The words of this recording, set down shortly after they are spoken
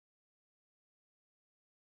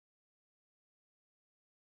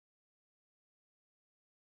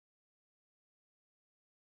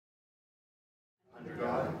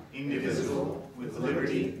indivisible, with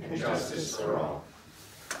liberty and justice for all.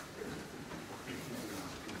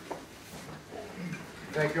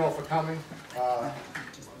 Thank you all for coming.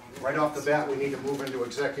 Right off the bat, we need to move into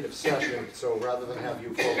executive session, so rather than have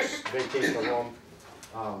you folks vacate the room,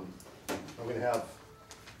 I'm going to have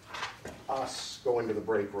us go into the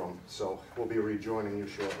break room, so we'll be rejoining you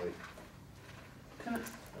shortly.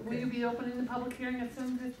 Will you be opening the public hearing at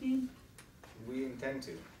 7:15? We intend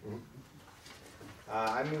to.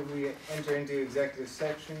 I move we enter into executive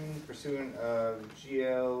section pursuant of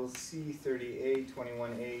GLC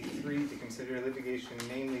 30A21A3 to consider litigation,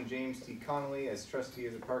 namely James T. Connolly as trustee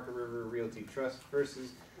of the Parker River Realty Trust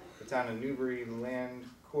versus the town of Newbury, land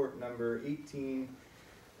court number 18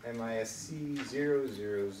 MISC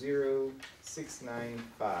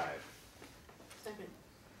 000695. Second.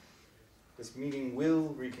 This meeting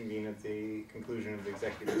will reconvene at the conclusion of the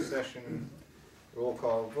executive session. Roll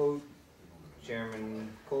call vote. Chairman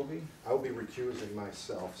Colby? I'll be recusing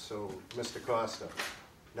myself, so Mr. Costa,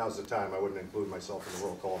 now's the time. I wouldn't include myself in the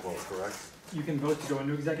roll call vote, correct? You can vote to go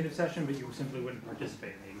into executive session, but you simply wouldn't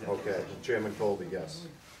participate in the executive Okay, session. Chairman Colby, yes.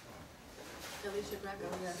 Alicia Greco,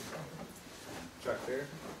 yes. Chuck Fair?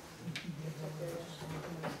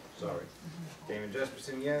 Sorry. Damon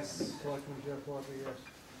Jesperson, yes. Selectman Jeff Walker, yes.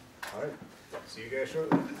 All right. See you guys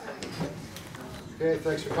shortly. Okay,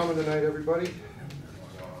 thanks for coming tonight, everybody.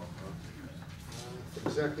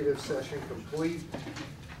 Executive session complete.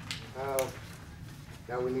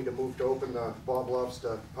 Now we need to move to open the Bob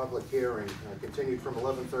Lobster public hearing, continued from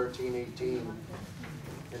 11/13/18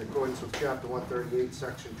 in accordance with Chapter 138,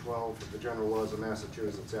 Section 12 of the General Laws of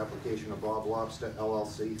Massachusetts, application of Bob Lobster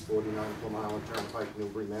LLC, 49 Plum Island Turnpike,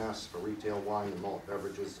 Newbury, Mass, for retail wine and malt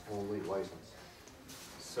beverages only license.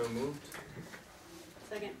 So moved.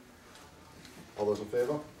 Second. All those in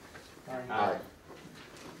favor? Aye.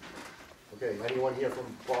 Okay, anyone here from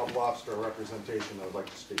Bob Lobster representation that would like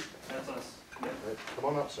to speak? That's us. Right, come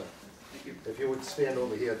on up, sir. Thank you. If you would stand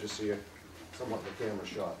over here, just so you're somewhat in the camera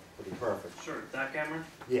shot, would be perfect. Sure. That camera?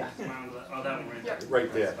 Yeah, Oh, that one right there.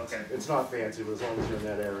 right there. Okay. It's not fancy, but as long as you're in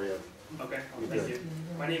that area. Okay, You're thank good. you.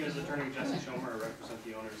 My name is Attorney Jesse Schomer. I represent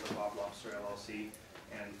the owners of Bob Lobster LLC,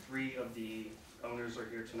 and three of the owners are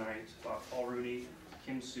here tonight, Paul Rooney,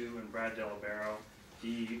 Kim Sue, and Brad Delabero.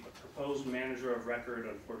 The proposed manager of record,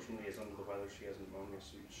 unfortunately, is under the weather. She has pneumonia,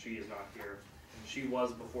 so she is not here. She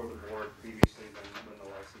was before the board previously when the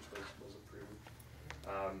license was approved.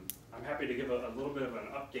 I'm happy to give a little bit of an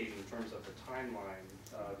update in terms of the timeline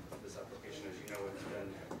of this application. As you know, it's been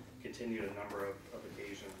continued a number of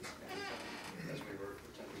occasions, and as we were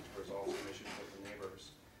attempting to resolve some issues with the neighbors.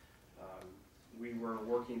 We were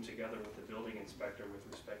working together with the building inspector with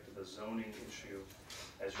respect to the zoning issue.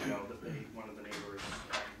 As you know, that one of the neighbors,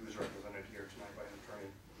 who's represented here tonight by an attorney,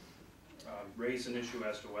 raised an issue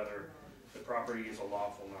as to whether the property is a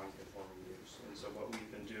lawful non-conforming use. And so what we've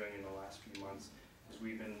been doing in the last few months is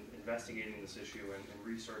we've been investigating this issue and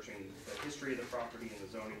researching the history of the property and the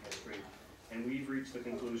zoning history. And we've reached the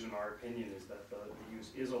conclusion, our opinion is that the use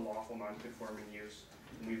is a lawful non-conforming use.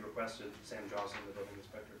 And we've requested Sam Johnson, the building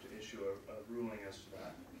inspector, to issue a ruling as to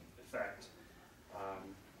that effect.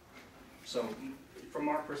 So from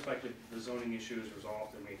our perspective, the zoning issue is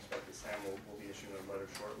resolved, and we expect that Sam will be issuing a letter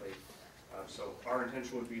shortly. So our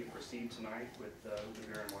intention would be to proceed tonight with the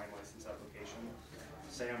beer and wine license application.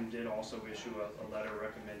 Sam did also issue a letter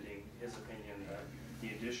recommending his opinion that the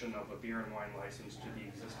addition of a beer and wine license to the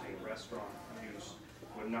existing restaurant use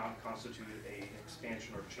would not constitute an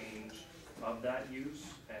expansion or change of that use.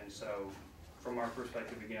 And so from our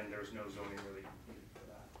perspective, again, there's no zoning relief for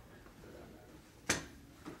that.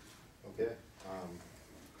 Okay.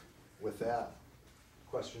 With that,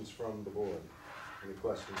 questions from the board? Any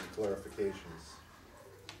questions or clarifications?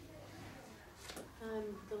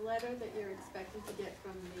 The letter that you're expecting to get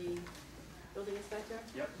from the building inspector?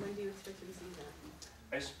 Yep. When do you expect to receive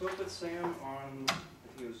that? I spoke with Sam on, I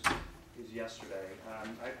think it was yesterday.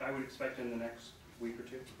 I would expect in the next week or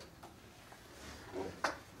two.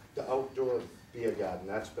 The outdoor beer garden,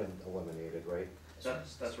 that's been eliminated, right?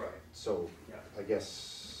 That's right. So Yeah. I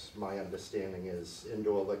guess my understanding is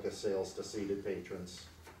indoor liquor sales to seated patrons,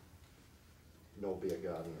 no beer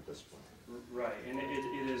garden at this point. Right, and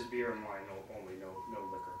it is beer and wine only, no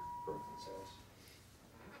liquor Perfect. sales.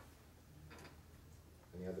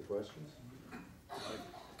 Any other questions?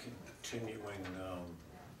 Continuing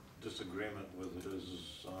disagreement with it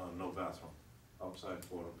is no bathroom, outside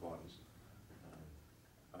porta potties.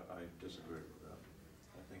 I disagree with that.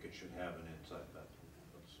 I think it should have an inside bathroom.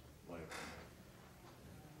 That's my opinion.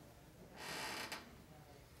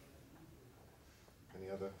 Any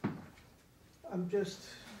other? I'm just,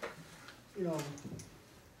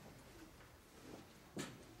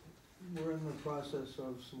 we're in the process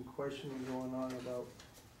of some questioning going on about,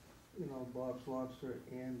 Bob's Lobster,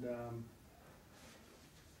 and,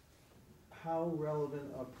 how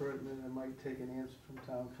relevant or pertinent, it might take an answer from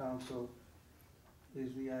town council, is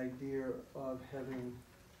the idea of having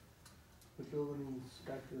the building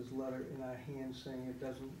inspector's letter in our hands saying it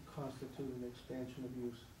doesn't constitute an expansion of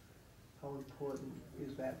use. How important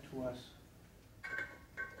is that to us?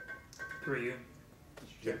 Through you,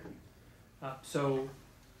 Mr. Chair. So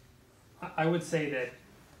I would say that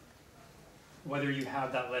whether you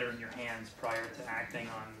have that letter in your hands prior to acting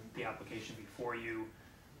on the application before you,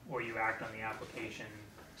 or you act on the application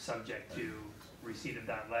subject to receipt of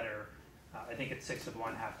that letter, I think it's 6 of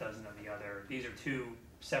one, half dozen of the other. These are two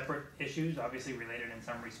separate issues, obviously related in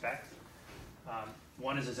some respects.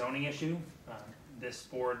 One is a zoning issue. This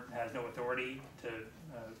board has no authority to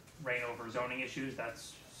reign over zoning issues.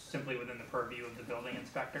 That's simply within the purview of the building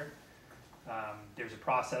inspector. There's a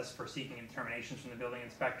process for seeking determinations from the building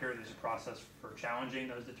inspector. There's a process for challenging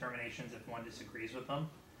those determinations if one disagrees with them.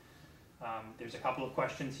 There's a couple of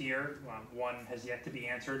questions here. One has yet to be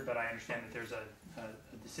answered, but I understand that there's a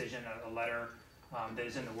decision, a letter that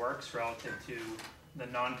is in the works relative to the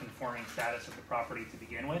non-conforming status of the property to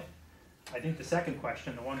begin with. I think the second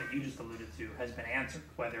question, the one that you just alluded to, has been answered,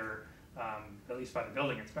 whether, at least by the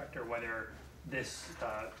building inspector, whether this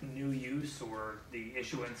new use or the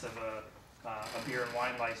issuance of a beer and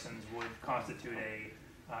wine license would constitute a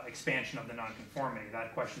expansion of the nonconformity.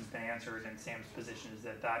 That question's been answered, and Sam's position is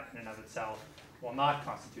that that in and of itself will not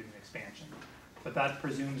constitute an expansion. But that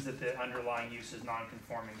presumes that the underlying use is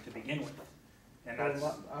nonconforming to begin with. And that's...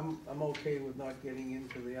 Well, I'm okay with not getting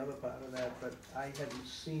into the other part of that, but I hadn't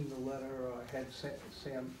seen the letter, or had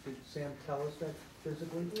Sam, did Sam tell us that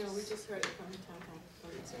physically? No, we just heard it from the town council.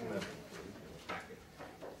 It's in the packet.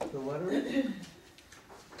 The letter?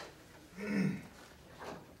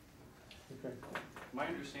 Okay. My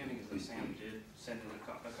understanding is that Sam did send in a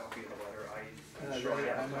copy of the letter. And I'm sure I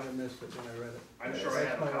I have. might have missed it when I read it. I'm sure I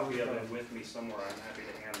That's have a my copy of only it comment. with me somewhere. I'm happy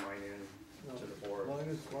to hand mine in No, to the board.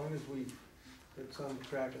 As long as we get some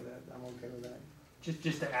track of that, I'm okay with that.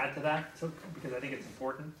 Just to add to that, so, because I think it's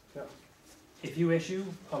important. Yep. If you issue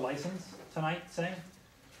a license tonight, say,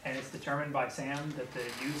 and it's determined by Sam that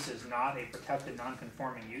the use is not a protected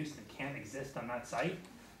non-conforming use and can't exist on that site,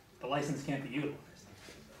 the license can't be utilized.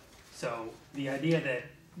 So the idea that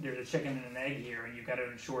there's a chicken and an egg here and you've got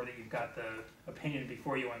to ensure that you've got the opinion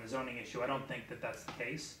before you on the zoning issue, I don't think that that's the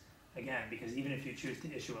case. Again, because even if you choose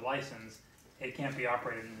to issue a license, it can't be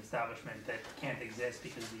operated in an establishment that can't exist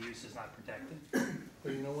because the use is not protected.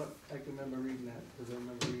 But you know what, I can remember reading that, because I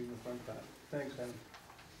remember reading the front part. Thanks, Sam.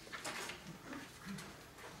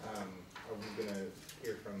 Are we gonna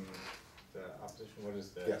hear from the opposition? What is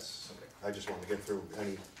the? Yes. Okay. I just want to get through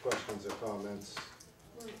any questions or comments.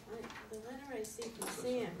 Well, the letter I see from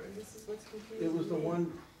Sam, and this is what's confusing It was the me.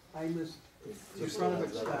 one I missed, This the is front one of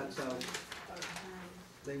it starts out, behind.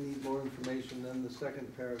 they need more information, then the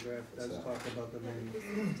second paragraph does What's that? talk about the Yeah, name. this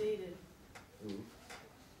is dated. Mhm.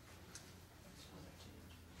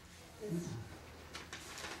 It's-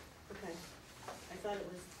 Okay, I thought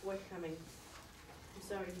it was forthcoming. I'm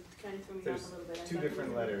sorry, you kind of threw me off There's a little bit. I two thought there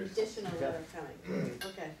different was an letters. additional Yeah. letter coming.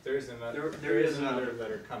 Okay, There is another. There is another another.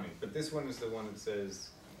 letter coming, but this one is the one that says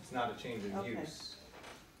it's not a change in Okay. use,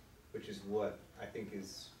 which is what I think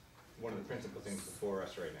is one of the principal things before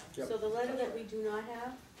us right now. Yep. so the letter that we do not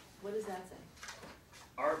have, what does that say?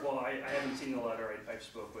 Well, I haven't seen the letter. I've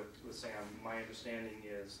spoke with Sam. My understanding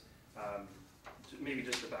is, maybe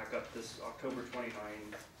just to back up, this October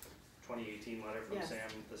 29, 2018 letter from Yes. Sam,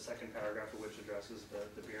 the second paragraph of which addresses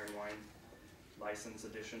the beer and wine license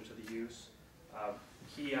addition to the use.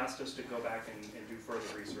 He asked us to go back and do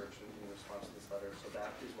further research in response to this letter, so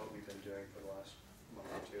that is what we've been doing for the last month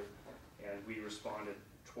or two. And we responded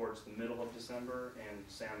towards the middle of December, and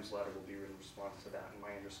Sam's letter will be in response to that. And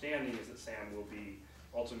my understanding is that Sam will be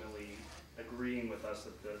ultimately agreeing with us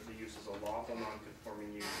that the use is a lawful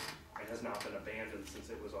non-conforming use and has not been abandoned since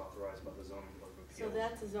it was authorized by the zoning board of So appeals.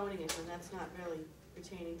 that's a zoning issue, and that's not really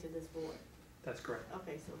pertaining to this board. That's correct.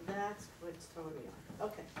 Okay, so that's what's throwing me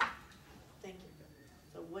off. Okay, thank you.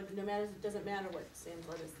 So what, no matter, it doesn't matter what Sam's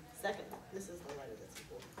letter is, second, this is the letter that's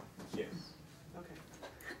important. Yes. Okay.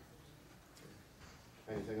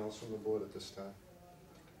 Anything else from the board at this time?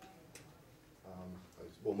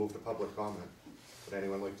 We'll move to public comment. Would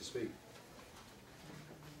anyone like to speak?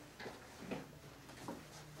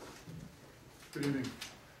 Good evening.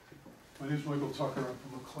 My name is Michael Tucker. I'm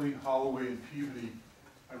from McLean, Holloway, and Peabody.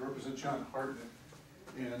 I represent John Hartnett.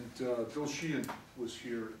 And Bill Sheehan was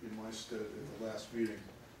here in my stead at the last meeting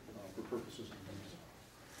for purposes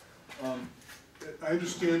of these. I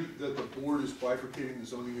understand that the board is bifurcating the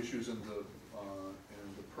zoning issues and the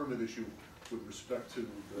permit issue with respect to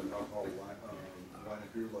the alcohol wine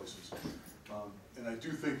and beer license. And I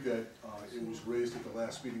do think that it was raised at the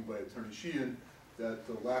last meeting by Attorney Sheehan that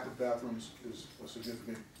the lack of bathrooms is a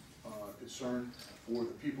significant concern for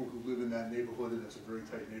the people who live in that neighborhood, and it's a very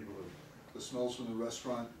tight neighborhood. The smells from the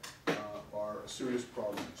restaurant are a serious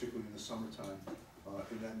problem, particularly in the summertime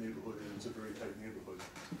in that neighborhood, and it's a very tight neighborhood.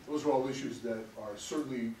 Those are all issues that are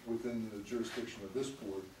certainly within the jurisdiction of this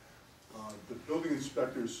board. The building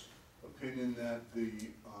inspector's opinion that the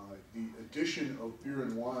addition of beer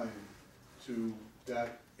and wine to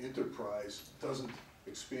that enterprise doesn't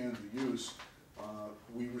expand the use,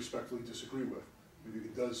 we respectfully disagree with. We think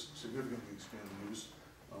it does significantly expand the use.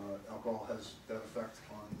 Alcohol has that effect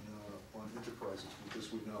on enterprises,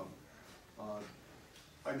 this we know.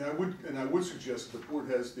 And I would suggest that the board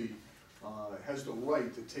has the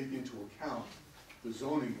right to take into account the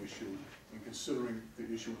zoning issue in considering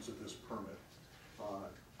the issuance of this permit.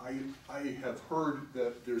 I have heard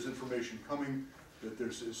that there's information coming, that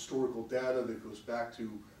there's historical data that goes back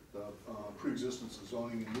to the pre-existence of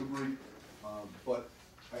zoning in Newbury, but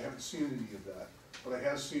I haven't seen any of that. What I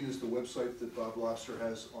have seen is the website that Bob Lobster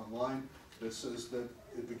has online that says that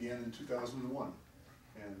it began in 2001.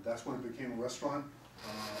 And that's when it became a restaurant,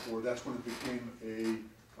 or that's when it became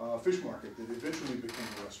a fish market that eventually became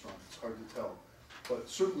a restaurant. It's hard to tell. But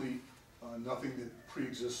certainly nothing that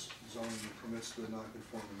pre-exists zoning and permits the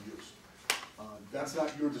non-conforming use. That's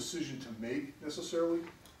not your decision to make necessarily,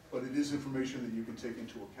 but it is information that you can take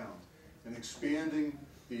into account. And expanding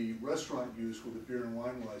the restaurant use with a beer and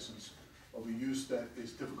wine license of a use that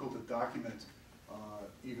is difficult to document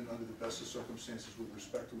even under the best of circumstances with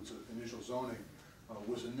respect to its initial zoning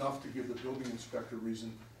was enough to give the building inspector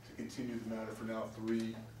reason to continue the matter for now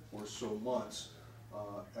 3 or so months.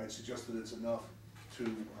 I'd suggest that it's enough to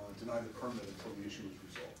deny the permit until the issue is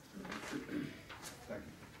resolved. Thank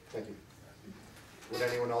you. Thank you. Would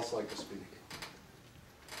anyone else like to speak?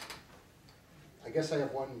 I guess I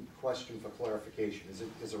have one question for clarification.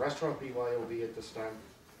 Is the restaurant BYOB at this time?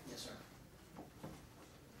 Yes, sir.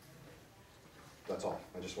 That's all.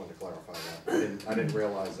 I just wanted to clarify that. I didn't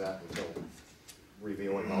realize that until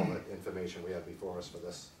reviewing all the information we have before us for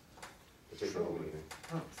this particular meeting.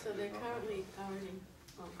 So they're currently already,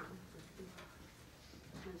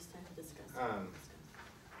 it's time to discuss.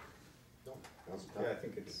 No, that's Yeah, I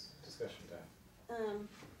think it's discussion time.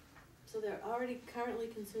 So they're already currently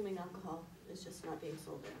consuming alcohol, it's just not being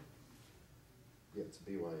sold there. Yeah, it's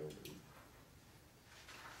BYOB.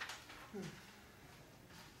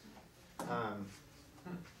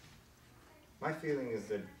 My feeling is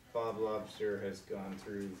that Bob Lobster has gone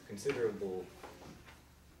through considerable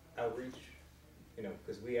outreach, you know,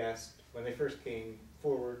 because we asked, when they first came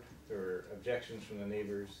forward, there were objections from the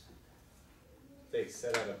neighbors. They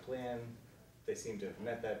set out a plan, they seem to have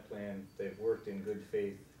met that plan, they've worked in good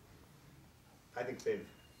faith. I think they've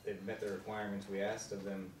met the requirements we asked of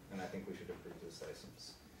them, and I think we should approve this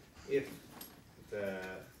license. If the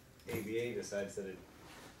ABA decides that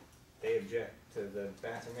they object to the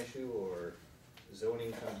bathroom issue, or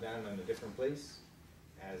zoning comes down in a different place,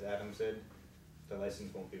 as Adam said, the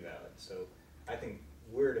license won't be valid. So I think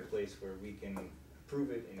we're at a place where we can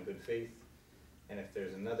approve it in good faith, and if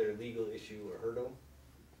there's another legal issue or hurdle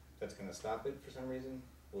that's gonna stop it for some reason,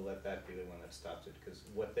 we'll let that be the one that stops it, because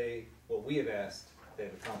what we have asked,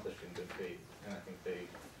 they've accomplished in good faith, and I think they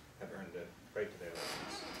have earned the right to their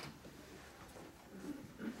license.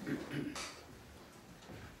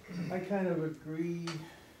 I kind of agree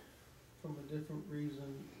from a different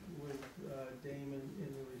reason with Damon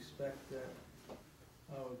in the respect that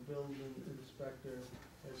our building inspector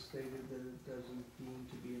has stated that it doesn't deem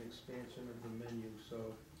to be an expansion of the menu,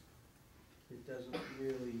 so it doesn't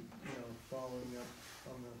really, following up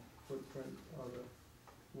on the footprint of the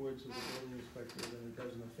words of the building inspector, then it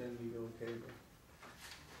doesn't offend me to okay the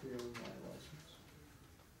beer and wine license.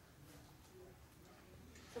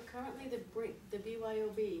 So currently the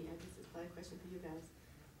BYOB, and this is probably a question for you guys,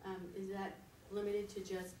 is that limited to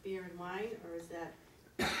just beer and wine, or is that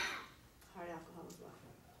hard alcohol as well?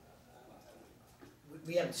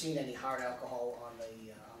 We haven't seen any hard alcohol on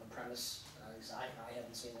the premise. I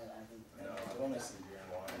haven't seen that. I've only seen beer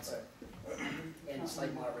and wine. It's in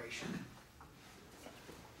slight moderation.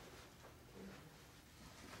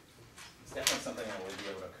 It's definitely something that we'll be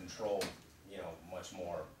able to control, much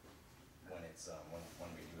more when it's when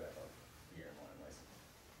we do have a beer and wine license.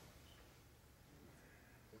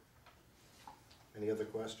 Any other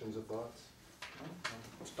questions or thoughts?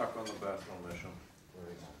 I'm stuck on the bathroom issue.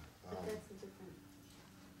 Right. But that's a different,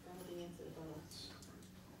 that'll be answered by us.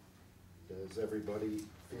 Does everybody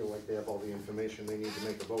feel like they have all the information they need to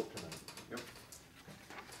make a vote tonight? Yep.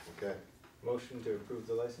 Okay, Motion to approve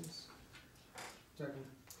the license? Second.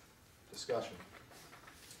 discussion.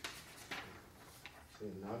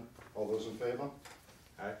 Seeing none, all those in favor?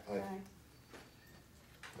 Aye. Aye.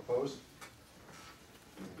 Opposed?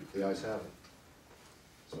 The ayes have it.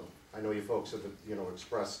 So, I know you folks have,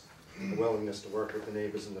 expressed a willingness to work with the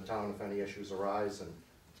neighbors in the town if any issues arise, and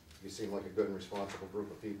you seem like a good and responsible group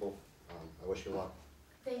of people. I wish you luck.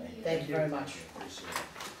 Thank you. Thank you very much. Appreciate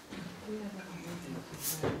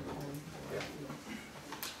it.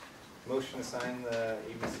 Motion to sign the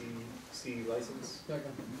ABCC license?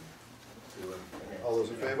 Second. All those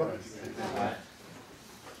in favor? Aye.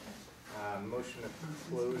 Motion to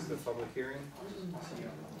close the public hearing?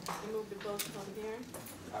 I move to close the public hearing.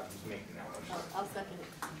 I'm just making that motion. I'll second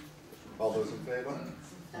it. All those in favor?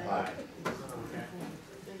 Aye.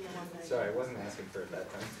 Sorry, I wasn't asking for it that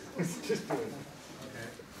time. Just doing it.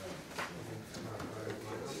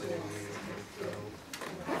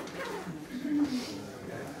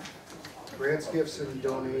 Grants, gifts, and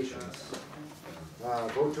donations.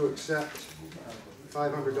 Vote to accept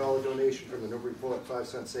 $500 donation from the Newbury Port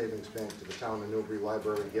 5-cent Savings Bank to the Town of Newbury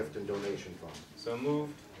Library Gift and Donation Fund. So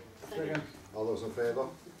moved. Second. All those in favor?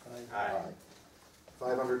 Aye.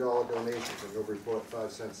 $500 donation from Newbury Port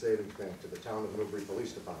 5-cent Savings Bank to the Town of Newbury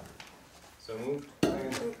Police Department. So moved.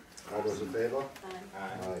 All those in favor? Aye.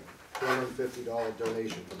 Aye. $250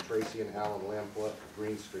 donation from Tracy and Alan Lamport,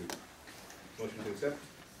 Green Street. Motion to accept?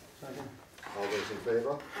 Second. All those in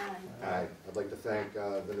favor? Aye. Aye. I'd like to thank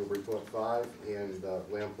the Newburyport 5 and the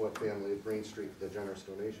Lamport family of Green Street for their generous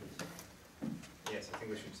donations. Yes, I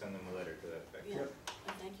think we should send them a letter to that effect. Yeah,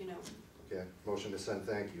 a thank you note. Okay, motion to send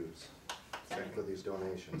thank yous Second. for these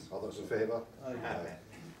donations. All those in favor? Aye.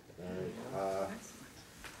 All right.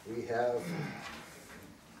 We have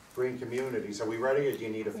Green Communities. Are we ready, or do you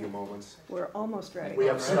need a few moments? We're almost ready. We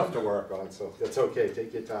have stuff to work on, so that's okay,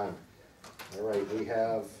 take your time. All right, we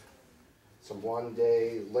have some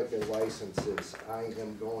one-day liquor licenses. I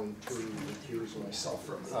am going to recuse myself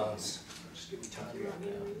from these. Just give me Do you want me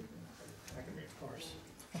to time. read? I can read, of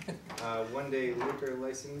course. One-day liquor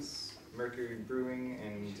license, Mercury Brewing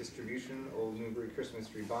and Distribution, Old Newbury Christmas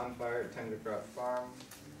Tree Bonfire at Tendercroft Farm,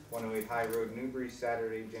 108 High Road, Newbury,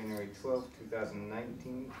 Saturday, January 12th,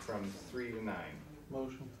 2019, from 3 to 9.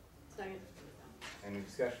 Motion. Second. Any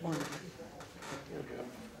discussion? One.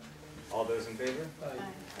 All those in favor?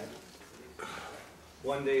 Aye.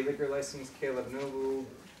 One-day liquor license, Caleb Noble,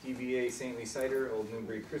 DBA Saintly Cider, Old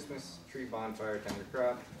Newbury Christmas Tree Bonfire,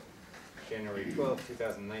 Tendercroft, January 12th,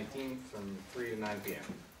 2019, from 3 to 9 p.m.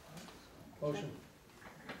 Motion.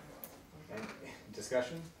 Any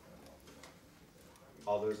discussion?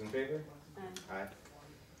 All those in favor? Aye. Aye.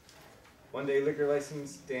 One-day liquor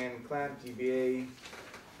license, Dan Clamp, DBA,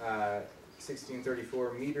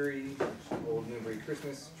 1634 Meadery, Old Newbury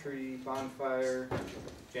Christmas Tree Bonfire,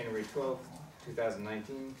 January 12th,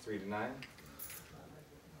 2019, 3 to 9.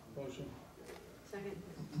 Motion. Second.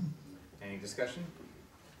 Any discussion?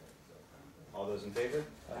 All those in favor?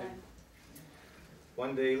 Aye.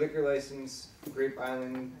 One-day liquor license, Grape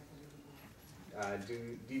Island,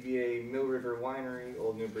 DBA Mill River Winery,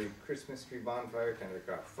 Old Newbury Christmas Tree Bonfire,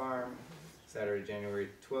 Tendercroft Farm, Saturday, January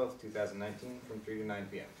 12th, 2019, from 3 to 9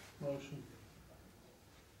 p.m. Motion.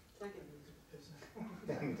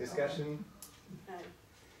 Second. Any discussion? Aye.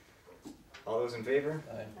 All those in favor?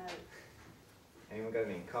 Aye. Aye. Anyone got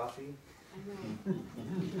any coffee?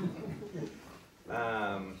 I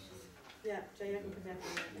know. Yeah, Jay, I can put that in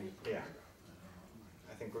there, right? Yeah.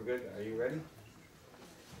 I think we're good. Are you ready?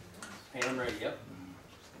 Hey, I'm ready, yep.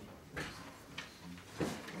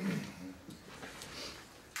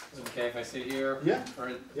 Is it okay if I sit here? Yeah.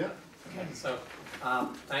 Or, Yeah. okay, so,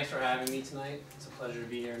 thanks for having me tonight. It's a pleasure to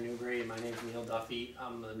be here in Newbury. My name's Neil Duffy.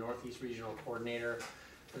 I'm the Northeast Regional Coordinator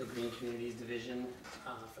for the Green Communities Division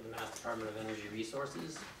for the Mass Department of Energy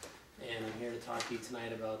Resources. And I'm here to talk to you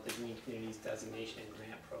tonight about the Green Communities Designation and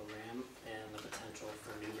Grant Program and the potential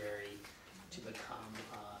for Newbury to become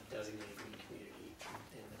a designated green community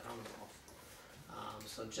in the Commonwealth.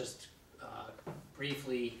 So just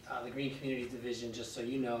briefly, the Green Communities Division, just so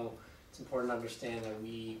you know, it's important to understand that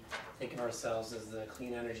we think of ourselves as the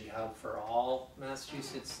clean energy hub for all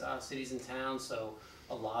Massachusetts cities and towns. So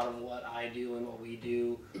a lot of what I do and what we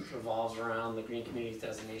do revolves around the Green Communities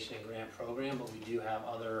Designation and Grant Program, but we do have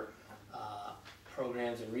other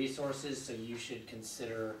programs and resources, so you should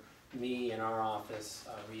consider me and our office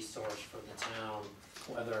a resource for the town,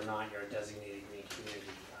 whether or not you're a designated green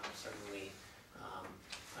community. Certainly,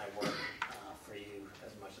 I work for you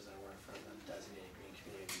as much as I work for the designated green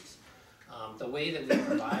communities. The way that we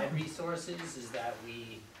provide resources is that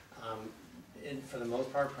we, for the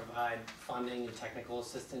most part, provide funding and technical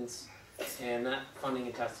assistance. And that funding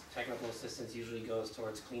and technical assistance usually goes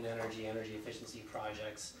towards clean energy, energy efficiency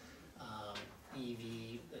projects,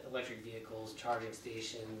 EV, electric vehicles, charging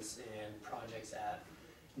stations, and projects at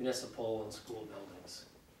municipal and school buildings.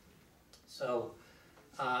 So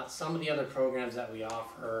some of the other programs that we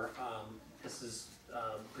offer, this is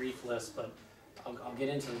a brief list, but I'll get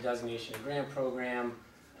into the designation and grant program.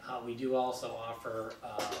 We do also offer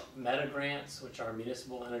meta grants, which are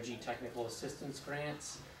municipal energy technical assistance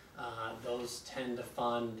grants. Those tend to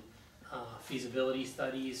fund feasibility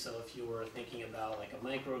studies, so if you were thinking about like a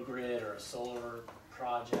microgrid or a solar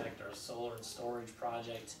project or a solar and storage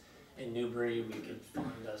project in Newbury, we could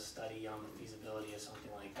fund a study on the feasibility of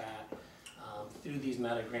something like that. Through these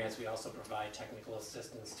meta grants, we also provide technical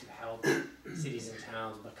assistance to help cities and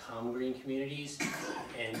towns become green communities,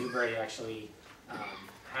 and Newbury actually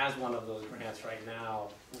has one of those grants right now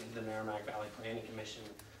with the Merrimack Valley Planning Commission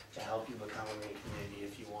to help you become a green community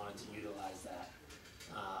if you wanted to utilize that.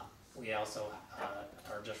 We also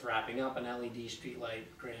are just wrapping up an LED streetlight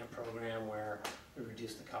grant program where we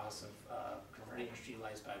reduce the cost of converting your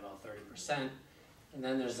streetlights by about 30%. And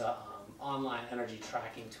then there's a online energy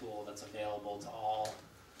tracking tool that's available to all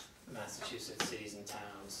Massachusetts cities and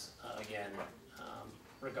towns, again,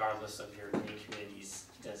 regardless of your green community's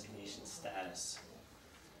designation status.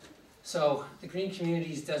 So the Green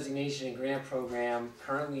Communities Designation and Grant Program,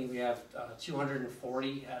 currently we have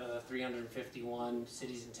 240 out of the 351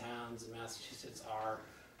 cities and towns in Massachusetts are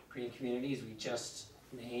green communities. We just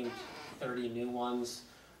named 30 new ones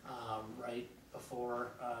right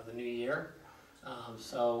before the new year.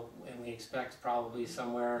 And we expect probably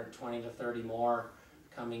somewhere 20 to 30 more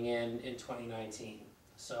coming in 2019.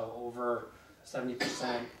 So over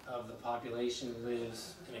 70% of the population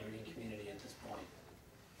lives in a green community at this point.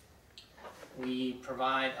 We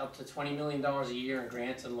provide up to $20 million a year in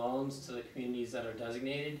grants and loans to the communities that are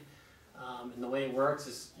designated. And the way it works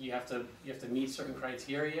is you have to meet certain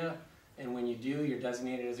criteria, and when you do, you're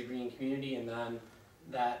designated as a green community, and then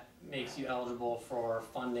that makes you eligible for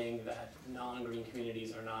funding that non-green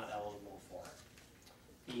communities are not eligible for.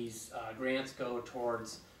 These grants go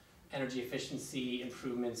towards energy efficiency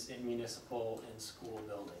improvements in municipal and school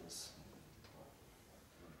buildings.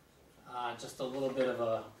 Just a little bit of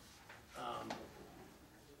a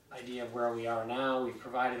idea of where we are now. We've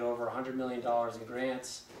provided over $100 million in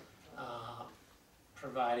grants,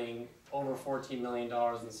 providing over $14 million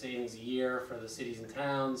in savings a year for the cities and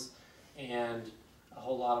towns, and a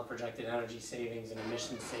whole lot of projected energy savings and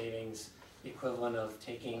emission savings, the equivalent of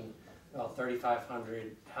taking about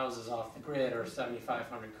 3,500 houses off the grid or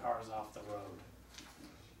 7,500 cars off the road.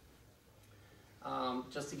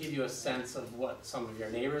 Just to give you a sense of what some of your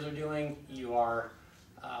neighbors are doing, you are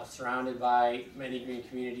surrounded by many green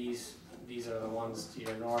communities. These are the ones to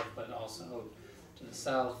your north, but also to the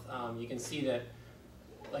south. You can see that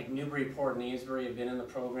like Newburyport and Amesbury have been in the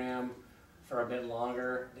program for a bit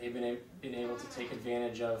longer. They've been able to take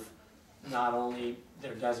advantage of not only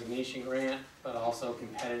their designation grant, but also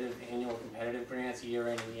annual competitive grants year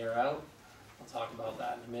in and year out. I'll talk about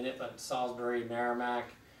that in a minute, but Salisbury,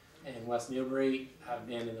 Merrimack, and West Newbury have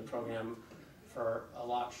been in the program for a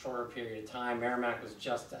lot shorter period of time. Merrimack was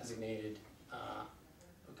just designated a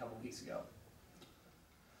couple weeks ago.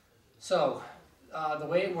 So the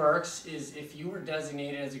way it works is if you were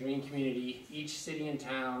designated as a green community, each city and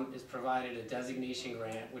town is provided a designation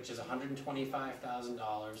grant, which is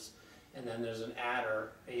 $125,000, and then there's an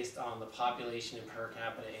adder based on the population and per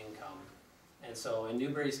capita income. And so in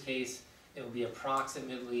Newbury's case, it will be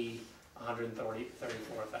approximately $134,000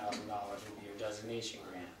 would be your designation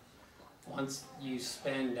grant. Once you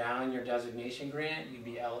spend down your designation grant, you'd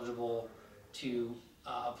be eligible to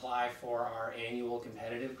apply for our annual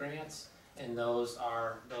competitive grants, and those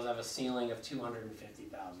have a ceiling of $250,000.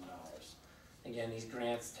 Again, these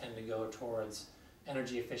grants tend to go towards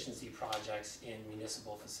energy efficiency projects in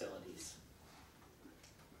municipal facilities.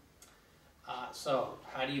 So,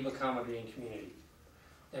 how do you become a green community?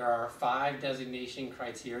 There are 5 designation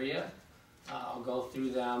criteria. I'll go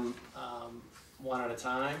through them one at a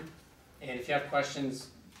time. And if you have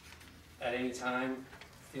questions at any time,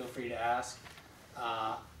 feel free to ask.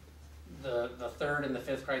 The 3rd and the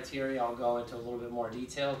 5th criteria I'll go into a little bit more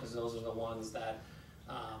detail because those are the ones that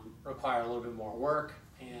require a little bit more work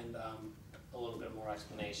and a little bit more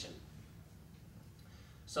explanation.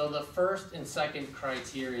 So the 1st and 2nd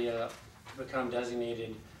criteria to become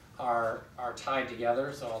designated are tied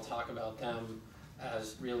together, so I'll talk about them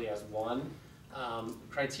as one.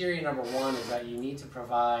 Criteria number 1 is that you need to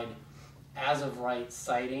provide as of right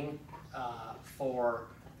siting for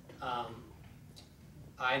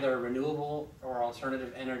either renewable or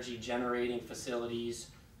alternative energy generating facilities,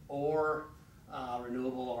 or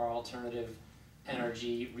renewable or alternative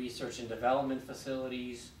energy research and development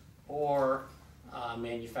facilities, or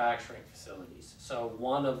manufacturing facilities. So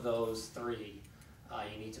one of those three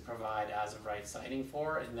you need to provide as of right siting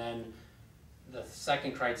for, and then the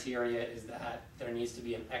second criteria is that there needs to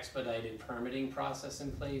be an expedited permitting process in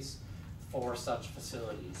place for such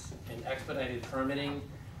facilities. And expedited permitting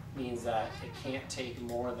means that it can't take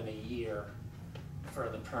more than a year for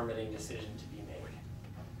the permitting decision to be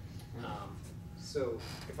made. So,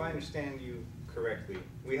 if I understand you correctly,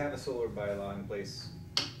 we have a solar bylaw in place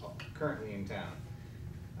currently in town.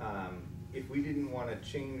 If we didn't want to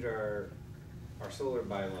change our solar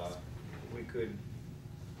bylaw, we could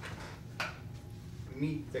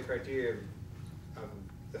meet the criteria of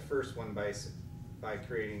the first one by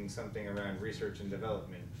creating something around research and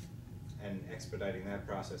development and expediting that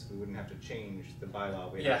process. We wouldn't have to change the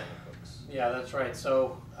bylaw we have on the books. Yeah, that's right.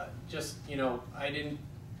 So just, I didn't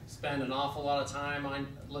spend an awful lot of time on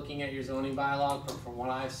looking at your zoning bylaw, but from what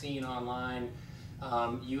I've seen online,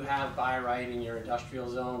 you have by right in your industrial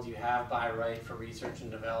zones, you have by right for research and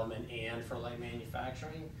development and for light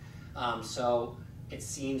manufacturing. So it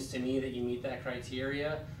seems to me that you meet that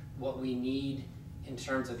criteria. What we need in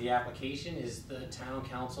terms of the application is the town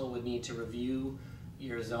council would need to review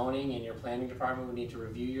your zoning, and your planning department would need to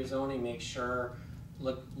review your zoning, make sure,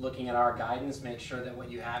 looking at our guidance, make sure that what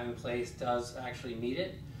you have in place does actually meet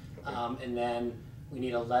it. Okay. And then we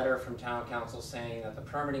need a letter from town council saying that the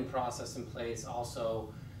permitting process in place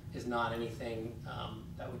also is not anything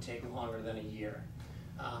that would take longer than a year.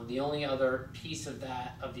 The only other piece of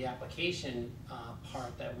that, of the application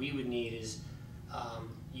part that we would need is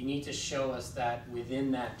you need to show us that within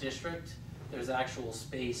that district there's actual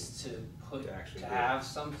space to have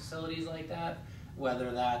some facilities like that,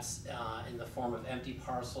 whether that's in the form of empty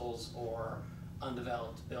parcels or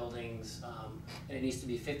undeveloped buildings, and it needs to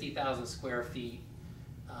be 50,000 square feet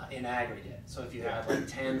in aggregate. So if you have like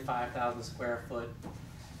 10 5,000 square foot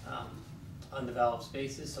undeveloped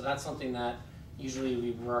spaces, so that's something that usually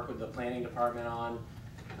we work with the planning department on.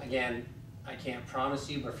 Again, I can't promise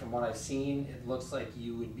you, but from what I've seen, it looks like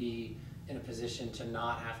you would be in a position to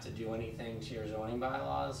not have to do anything to your zoning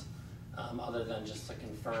bylaws, other than just to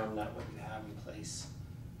confirm that what you have in place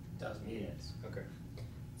does meet it. Okay.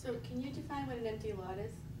 So can you define what an empty lot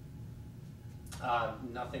is?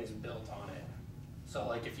 Nothing's built on it. So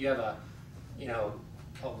like if you have a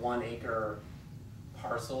 1 acre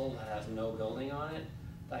parcel that has no building on it,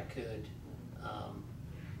 that could,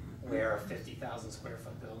 where a 50,000 square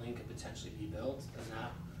foot building could potentially be built, then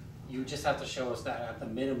that, you just have to show us that at the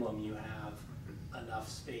minimum you have enough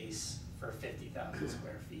space for 50,000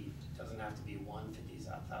 square feet. It doesn't have to be one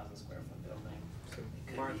 50,000 square foot building.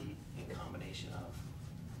 It could be in combination of.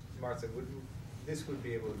 Martha, this would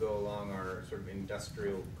be able to go along our sort of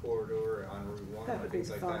industrial corridor on Route 1 that or would be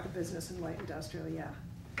things like thought that? the business and light industrial, yeah.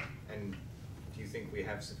 And do you think we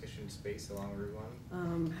have sufficient space along Route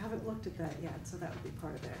 1? Haven't looked at that yet, so that would be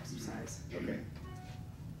part of the exercise. Okay.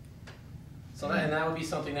 So that would be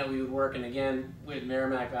something that we would work, and again, with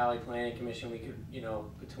Merrimack Valley Planning Commission, we could,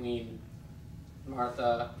 between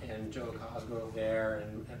Martha and Joe Cosgrove there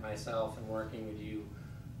and myself and working with you,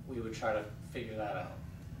 we would try to figure that out.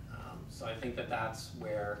 So I think that's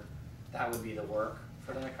where that would be the work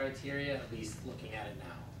for that criteria, at least looking at it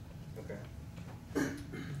now. Okay.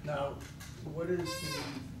 Now, what is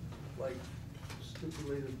the,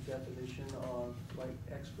 stipulated definition of,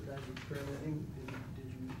 expedited permitting? Did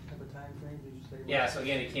you have a time frame? Did you say? Yeah, so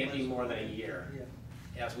again, it can't be more than a year. Yeah.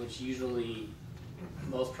 Yes, which usually,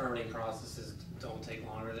 most permitting processes don't take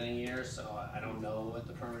longer than a year, so I don't know what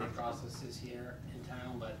the permitting process is here in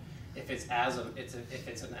town, but if it's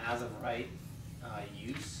an as of right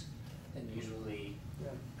use, then usually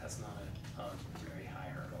that's not a very high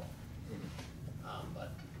hurdle.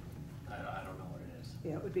 But I don't know what it is.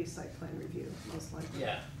 Yeah, it would be site plan review, most likely.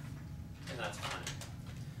 Yeah, and that's fine.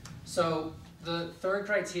 So the third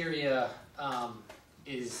criteria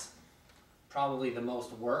is probably the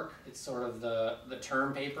most work. It's sort of the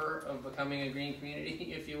term paper of becoming a green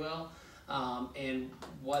community, if you will. And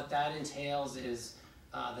what that entails is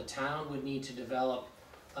the town would need to develop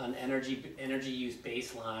an energy use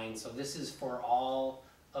baseline. So this is for all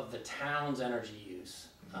of the town's energy use,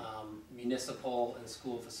 municipal and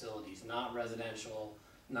school facilities, not residential,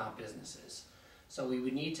 not businesses. So we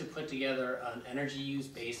would need to put together an energy use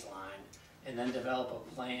baseline and then develop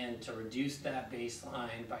a plan to reduce that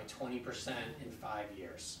baseline by 20% in 5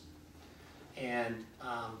 years. And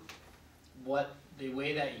the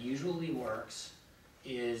way that usually works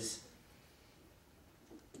is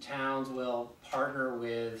towns will partner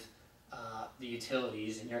with the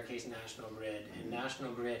utilities, in your case National Grid, and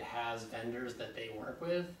National Grid has vendors that they work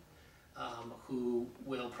with who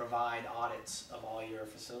will provide audits of all your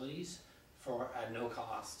facilities at no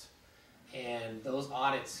cost. And those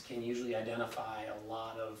audits can usually identify a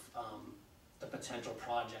lot of the potential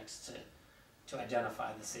projects to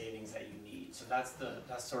identify the savings that you need. So that's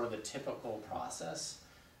sort of the typical process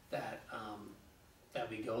that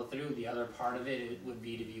we go through. The other part of it would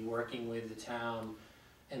be to be working with the town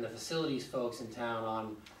and the facilities folks in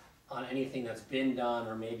town on anything that's been done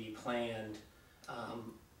or maybe planned.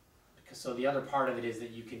 So the other part of it is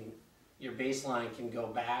that your baseline can go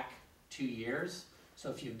back 2 years. So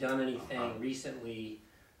if you've done anything recently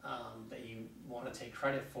that you want to take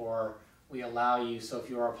credit for, we allow you. So if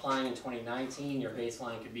you are applying in 2019, your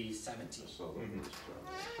baseline could be 17.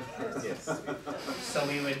 Yes. So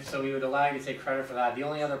we would allow you to take credit for that. The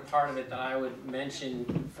only other part of it that I would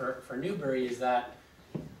mention for Newbury is that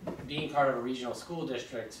being part of a regional school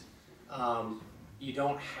district, you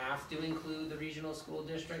don't have to include the regional school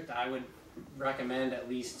district. I would recommend at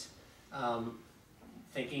least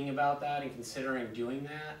thinking about that and considering doing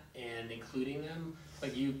that and including them.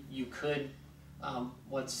 But you could,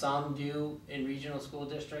 what some do in regional school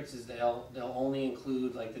districts is they'll only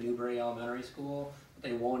include like the Newbury Elementary School, but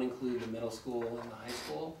they won't include the middle school and the high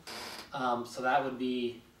school. So that would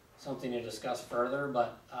be something to discuss further,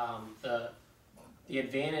 but the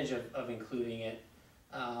advantage of including it,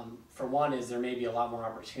 for one, is there may be a lot more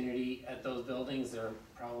opportunity at those buildings. They're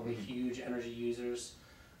probably huge energy users.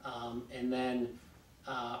 And then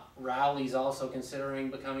Rowley's also considering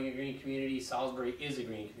becoming a green community. Salisbury is a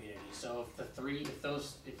green community. So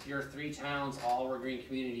if your 3 towns all were green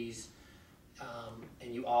communities,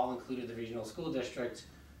 and you all included the regional school district,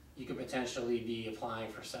 you could potentially be applying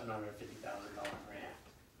for $750,000 grant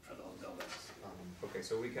for those buildings. Okay,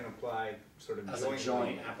 so we can apply sort of as a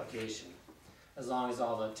joint application, as long as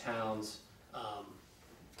all the towns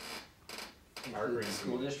include the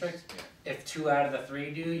school district. Yeah. If 2 out of the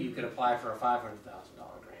 3 do, you could apply for a $500,000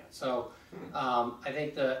 grant. So I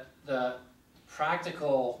think the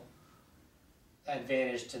practical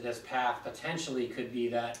advantage to this path potentially could be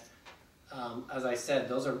that, as I said,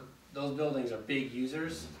 those buildings are big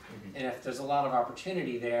users, and if there's a lot of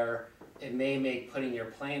opportunity there, it may make putting your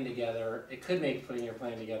plan together, it could make putting your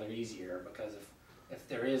plan together easier, because if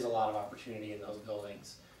there is a lot of opportunity in those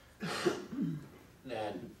buildings,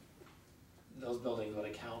 then those buildings would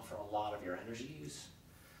account for a lot of your energy use.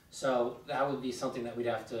 So that would be something that we'd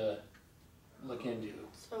have to look into.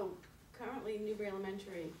 So currently Newbury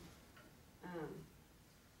Elementary,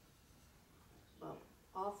 well,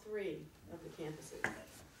 all 3 of the campuses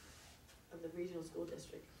of the regional school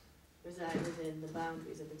district reside within the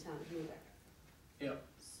boundaries of the town of Newbury. Yep.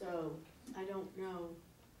 So I don't know,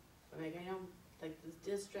 like I know, like the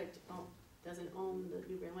district doesn't own the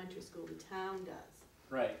Newbury Elementary School, the town does.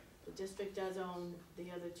 Right. The district does own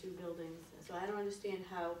the other 2 buildings, so I don't understand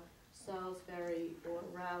how Salisbury or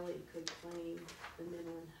Rowley could claim the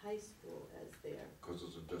middle and high school as their. Because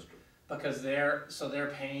it's a district. Because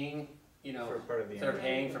they're paying, you know, For part of the they're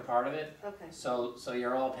paying for part of it. Okay. So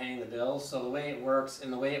you're all paying the bills. So the way it works,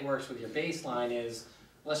 and the way it works with your baseline is,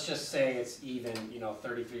 let's just say it's even, you know,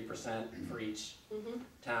 33% for each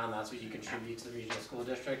town. That's what you contribute to the regional school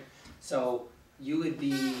district. So you would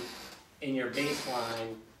be in your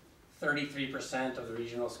baseline 33% of the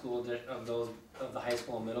regional school of the high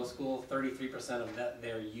school and middle school. 33% of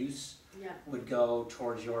their use would go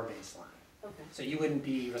towards your baseline. Okay. So you wouldn't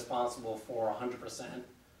be responsible for 100%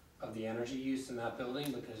 of the energy use in that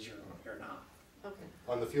building, because you're not. Okay.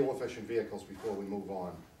 On the fuel efficient vehicles, before we move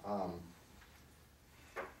on,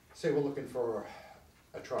 say we're looking for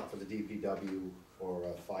a truck for the DPW or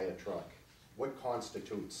a fire truck. What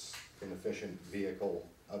constitutes an efficient vehicle,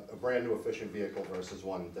 a brand new efficient vehicle versus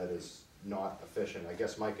one that is not efficient? I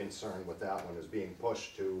guess my concern with that one is being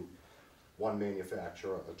pushed to one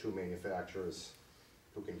manufacturer or 2 manufacturers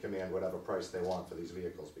who can command whatever price they want for these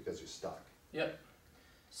vehicles because you're stuck. Yep.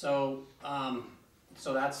 So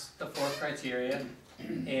so that's the 4th criteria,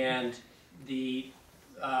 and the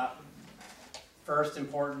first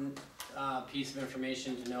important piece of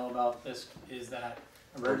information to know about this is that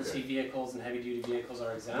emergency vehicles and heavy-duty vehicles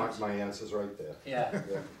are exempt. My answer's right there. Yeah.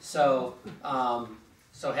 So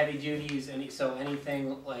so heavy duties,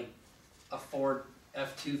 anything like a Ford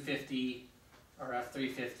F-250 or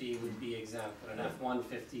F-350 would be exempt, but an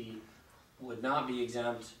F-150 would not be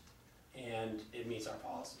exempt, and it meets our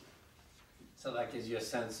policy. So that gives you a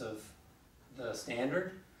sense of the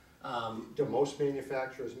standard. Do most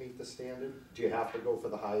manufacturers meet the standard? Do you have to go for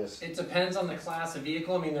the highest? It depends on the class of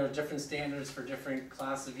vehicle. I mean, there are different standards for different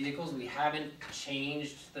classes of vehicles. We haven't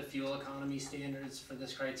changed the fuel economy standards for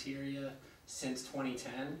this criteria since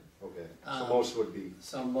 2010. Okay, so most would be.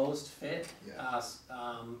 So most fit, Yeah.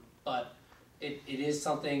 but it is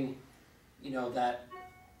something, you know, that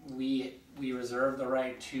we reserve the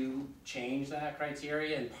right to change that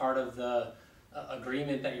criteria, and part of the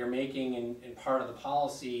agreement that you're making and part of the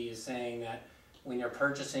policy is saying that when you're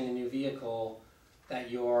purchasing a new vehicle, that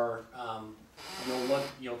you'll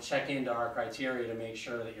check into our criteria to make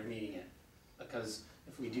sure that you're meeting it, because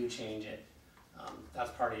if we do change it,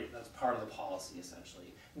 that's part of the policy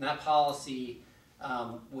essentially, and that policy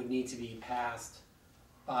would need to be passed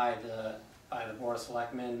by the Board of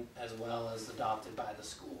Selectmen as well as adopted by the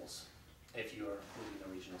schools, if you are including the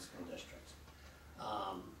regional school district.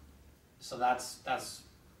 So that's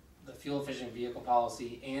the fuel efficient vehicle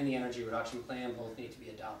policy and the energy reduction plan both need to be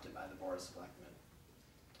adopted by the Board of Selectmen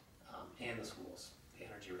and the schools, the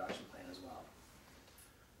energy reduction plan as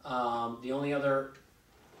well. The only other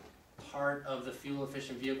part of the fuel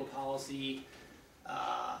efficient vehicle policy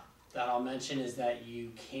that I'll mention is that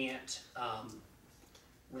you can't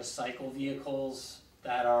recycle vehicles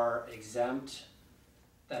that are exempt,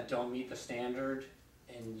 that don't meet the standard,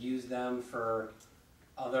 and use them for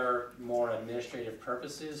other more administrative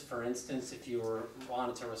purposes. For instance, if you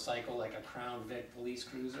wanted to recycle like a Crown Vic police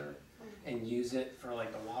cruiser and use it for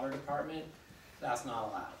like the water department, that's not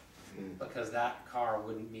allowed because that car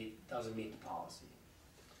doesn't meet the policy.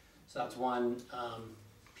 So that's one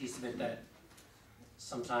piece of it that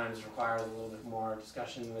sometimes requires a little bit more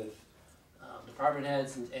discussion with department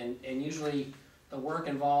heads, and usually the work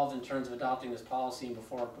involved in terms of adopting this policy and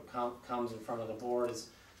before it comes in front of the board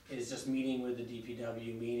is just meeting with the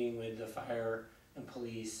DPW, meeting with the fire and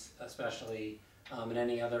police especially, and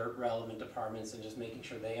any other relevant departments, and just making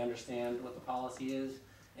sure they understand what the policy is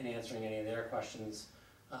and answering any of their questions,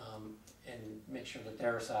 and make sure that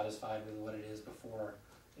they're satisfied with what it is before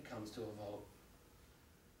it comes to a vote.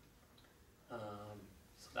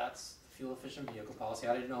 So that's the fuel efficient vehicle policy.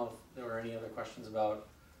 I didn't know if there were any other questions about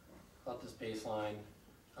this baseline.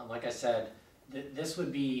 Like I said, this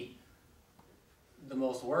would be the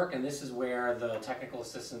most work, and this is where the technical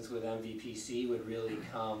assistance with MVPC would really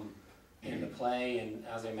come into play. And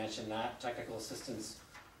as I mentioned, that technical assistance,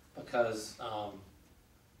 because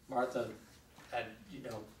Martha had,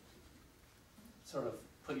 sort of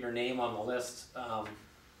put your name on the list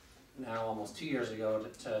now almost 2 years ago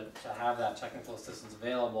to have that technical assistance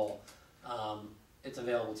available. It's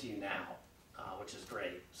available to you now, which is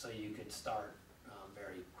great. So you could start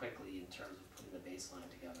very quickly in terms of putting the baseline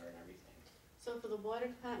together and everything. So for the water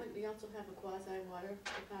department, we also have a quasi-water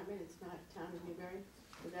department, it's not town of Newbury.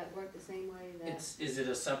 Would that work the same way that? Is it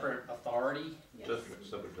a separate authority? Yes. District,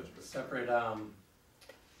 separate district. Separate,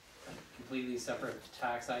 completely separate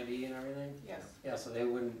tax ID and everything? Yes. Yeah, so they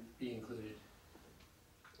wouldn't be included.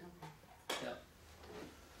 Okay.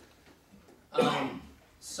 Yep.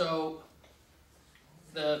 So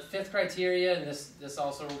the fifth criteria, and this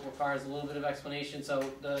also requires a little bit of explanation. So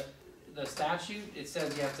the statute, it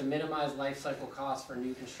says you have to minimize life cycle costs for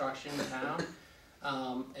new construction in town,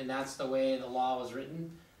 and that's the way the law was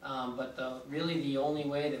written. But really the only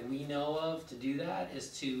way that we know of to do that is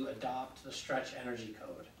to adopt the stretch energy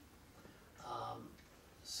code.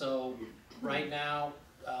 So right now,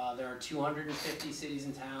 there are 250 cities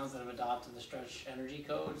and towns that have adopted the stretch energy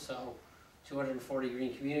code, so 240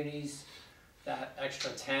 green communities. That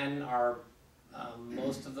extra 10 are,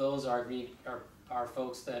 most of those are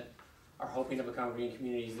folks that are hoping to become green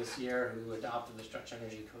communities this year who adopted the stretch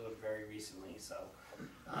energy code very recently. So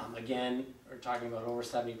again, we're talking about over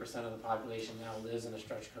 70% of the population now lives in a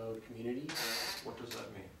stretch code community. What does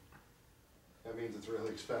that mean? That means it's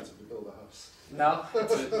really expensive to build a house. No,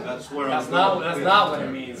 That's where that's not what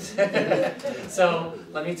it means. So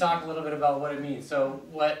let me talk a little bit about what it means. So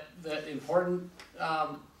what the important,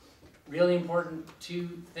 really important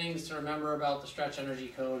two things to remember about the stretch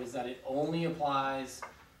energy code is that it only applies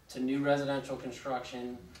to new residential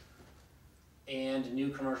construction and new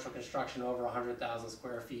commercial construction over 100,000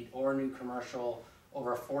 square feet, or new commercial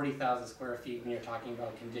over 40,000 square feet when you're talking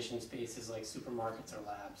about conditioned spaces like supermarkets or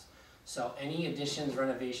labs. So any additions,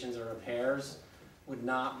 renovations, or repairs would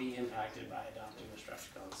not be impacted by adopting the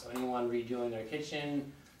stretch code. So anyone redoing their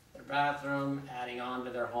kitchen, their bathroom, adding on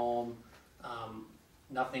to their home,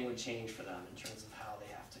 nothing would change for them in terms of how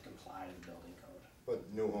they have to comply to the building code.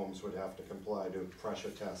 But new homes would have to comply to pressure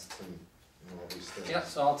tests and all these things. Yeah,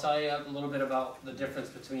 so I'll tell you a little bit about the difference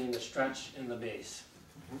between the stretch and the base.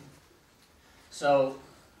 So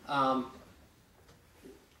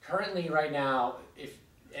currently, right now, if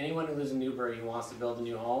anyone who lives in Newbury who wants to build a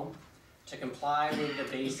new home, to comply with the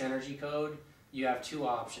base energy code, you have two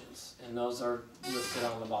options, and those are listed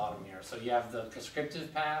on the bottom here. So you have the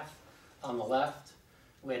prescriptive path on the left,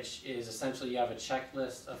 which is essentially you have a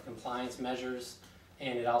checklist of compliance measures,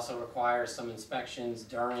 and it also requires some inspections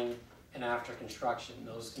during and after construction.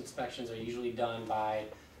 Those inspections are usually done by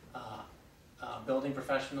building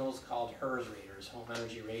professionals called HERS raters, Home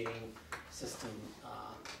Energy Rating System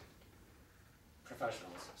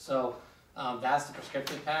professionals. So that's the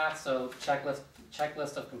prescriptive path. So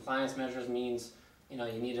checklist of compliance measures means, you know,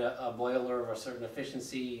 you need a boiler of a certain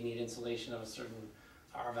efficiency, you need insulation of a certain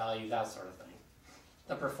R value, that sort of thing.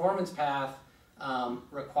 The performance path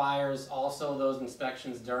requires also those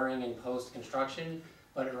inspections during and post construction,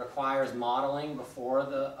 but it requires modeling before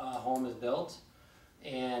the home is built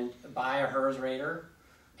and by a HERS rater,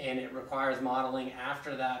 and it requires modeling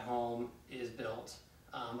after that home is built,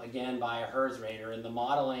 again by a HERS rater, and the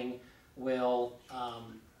modeling will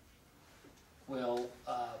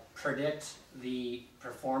predict the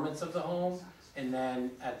performance of the home, and then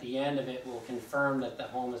at the end of it will confirm that the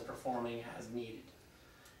home is performing as needed.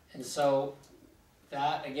 And so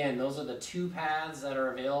that, again, those are the two paths that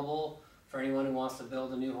are available for anyone who wants to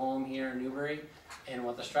build a new home here in Newbury. And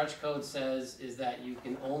what the stretch code says is that you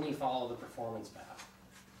can only follow the performance path.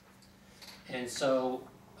 And so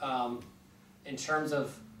in terms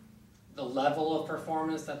of the level of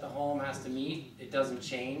performance that the home has to meet, it doesn't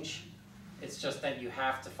change. It's just that you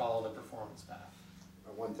have to follow the performance path.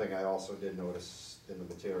 One thing I also did notice in the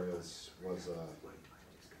materials was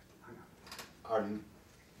our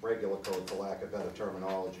regular code, for lack of better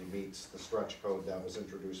terminology, meets the stretch code that was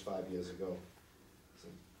introduced 5 years ago.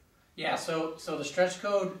 Yeah, so the stretch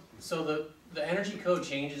code, so the energy code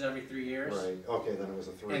changes every 3 years. Right, okay, then it was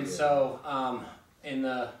a 3 year. And so in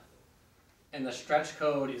the stretch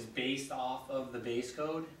code is based off of the base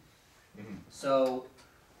code. Mm-hmm. So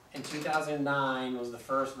in 2009 was the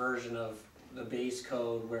first version of the base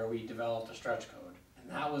code where we developed a stretch code, and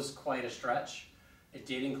that was quite a stretch. It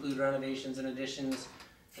did include renovations and additions,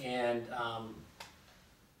 and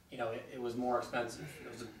you know, it was more expensive.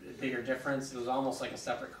 It was a bigger difference. It was almost like a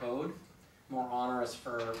separate code, more onerous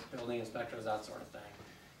for building inspectors, that sort of thing.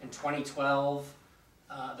 In 2012,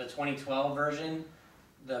 the 2012 version,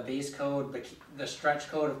 the base code, the stretch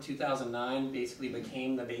code of 2009 basically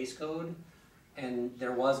became the base code, and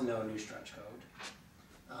there was no new stretch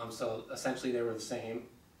code. So essentially they were the same.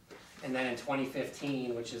 And then in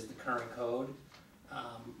 2015, which is the current code,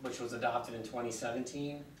 which was adopted in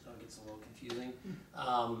 2017, so it gets a little confusing,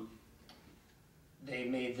 they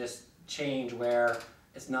made this change where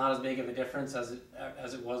it's not as big of a difference as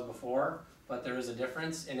it was before, but there is a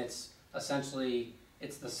difference, and it's essentially,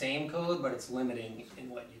 it's the same code, but it's limiting in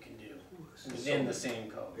what you can do within the same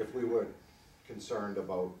code. If we were concerned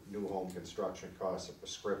about new home construction costs, a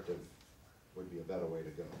prescriptive would be a better way to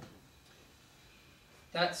go.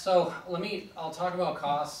 So I'll talk about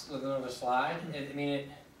costs with another slide.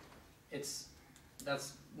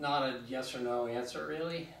 That's not a yes or no answer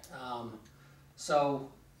really.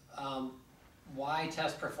 Why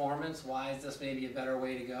test performance? Why is this maybe a better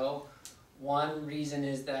way to go? One reason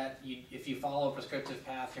is that if you follow a prescriptive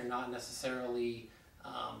path, you're not necessarily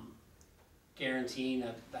guaranteeing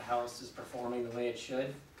that the house is performing the way it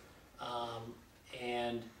should.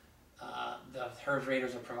 The HERS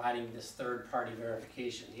raters are providing this third-party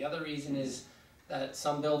verification. The other reason is that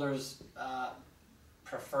some builders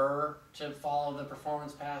prefer to follow the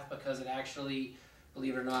performance path because it actually,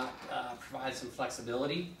 believe it or not, provides some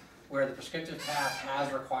flexibility. Where the prescriptive path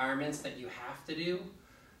has requirements that you have to do,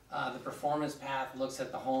 the performance path looks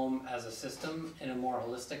at the home as a system in a more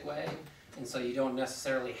holistic way, and so you don't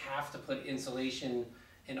necessarily have to put insulation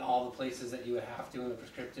in all the places that you would have to in the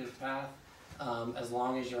prescriptive path, as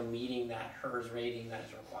long as you're meeting that HERS rating that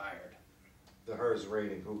is required. The HERS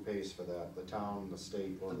rating, who pays for that? The town, the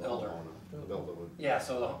state, or the builder. homeowner? The builder would. Yeah,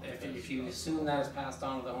 so if you assume that is passed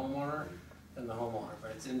on to the homeowner, then the homeowner,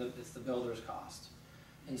 but it's the builder's cost.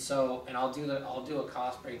 And so, and I'll do a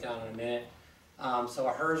cost breakdown in a minute. So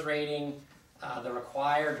a HERS rating, the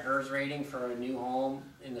required HERS rating for a new home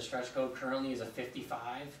in the stretch code currently is a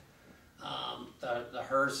 55. The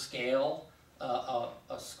HERS scale,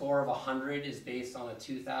 a score of 100 is based on a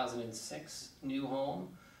 2006 new home,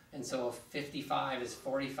 and so a 55 is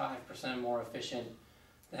 45% more efficient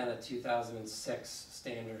than a 2006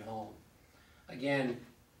 standard home. Again,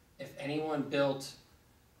 if anyone's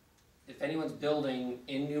building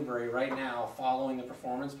in Newbury right now following the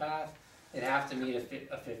performance path, they'd have to meet a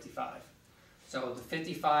 55. So the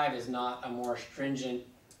 55 is not a more stringent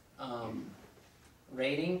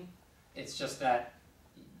rating. It's just that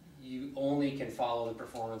you only can follow the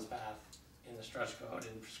performance path in the stretch code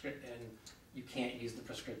and you can't use the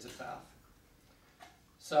prescriptive path.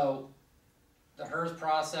 So the HERS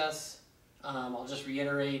process, I'll just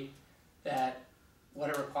reiterate that what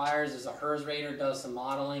it requires is a HERS rater does some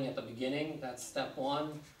modeling at the beginning, that's step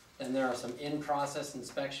one. Then there are some in-process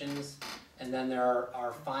inspections, and then there are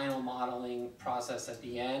our final modeling process at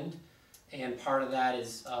the end. And part of that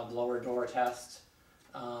is a blower door test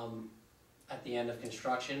at the end of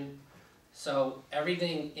construction. So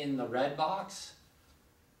everything in the red box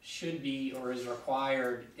should be or is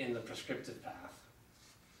required in the prescriptive path.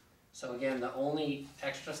 So again, the only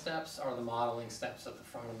extra steps are the modeling steps at the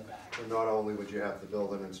front and the back. So not only would you have the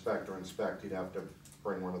building inspector inspect, you'd have to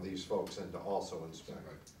bring one of these folks in to also inspect.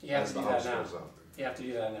 You have as to do the that house now. goes up. You have to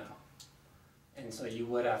do that now. And so you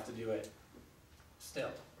would have to do it still.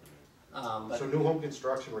 But So new home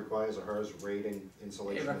construction requires a HERS rating,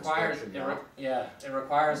 insulation it requires, inspection now? it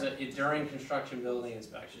requires it during construction building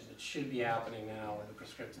inspections. It should be happening now with the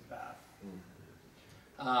prescriptive path.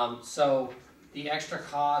 So the extra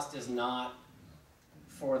cost is not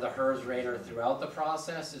for the HERS rater throughout the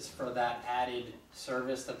process, it's for that added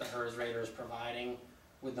service that the HERS rater is providing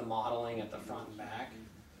with the modeling at the front and back.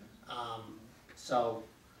 So,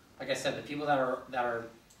 like I said, the people that are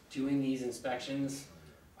doing these inspections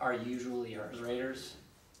are usually HERS raters.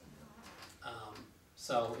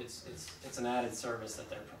 So it's an added service that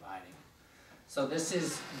they're providing. So this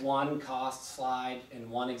is one cost slide and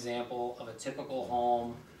one example of a typical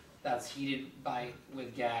home that's heated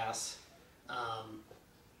with gas.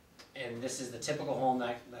 And this is the typical home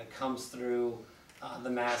that comes through the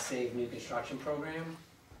Mass Save New Construction Program.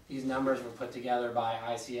 These numbers were put together by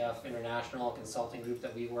ICF International, a consulting group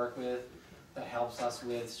that we work with that helps us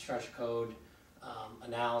with stretch code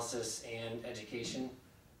analysis and education.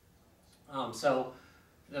 So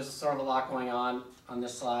there's sort of a lot going on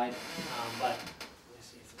this slide, but let me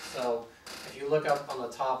see. So if you look up on the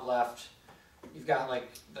top left, you've got like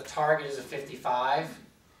the target is a 55,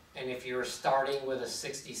 and if you're starting with a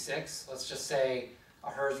 66, let's just say a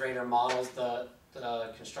HERS rater models the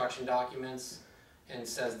construction documents and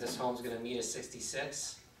says this home's going to meet a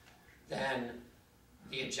 66, then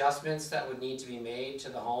the adjustments that would need to be made to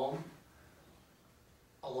the home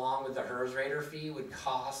along with the HERS rater fee would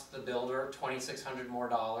cost the builder $2,600 more.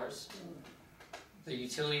 The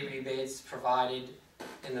utility rebates provided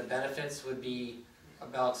and the benefits would be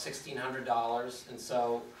about $1,600, and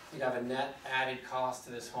so you'd have a net added cost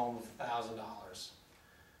to this home of $1,000.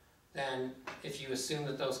 Then if you assume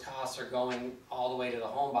that those costs are going all the way to the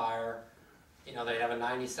home buyer, you know, they'd have a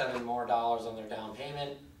 $97 more on their down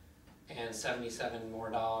payment and $77 more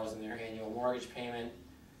in their annual mortgage payment,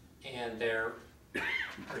 and their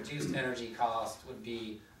reduced energy cost would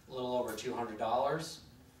be a little over $200.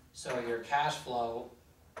 So your cash flow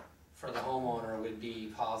for the homeowner would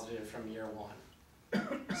be positive from year one.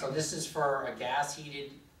 So this is for a gas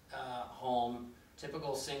heated home,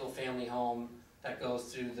 typical single family home that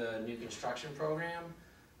goes through the new construction program.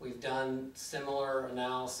 We've done similar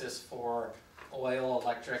analysis for oil,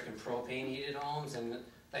 electric, and propane heated homes, and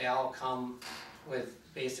they all come with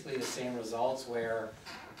basically the same results where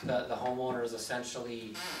the homeowner is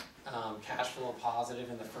essentially cash flow positive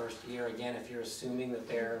in the first year. Again, if you're assuming that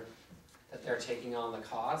they're taking on the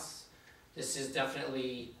costs. This is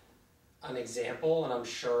definitely an example, and I'm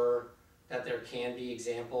sure that there can be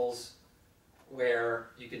examples where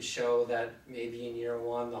you could show that maybe in year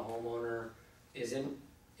one the homeowner isn't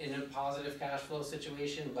in a positive cash flow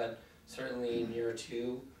situation, but certainly in year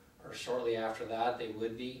two or shortly after that they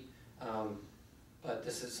would be. But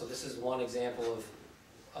this is one example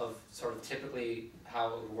of sort of typically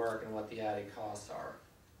how it would work and what the added costs are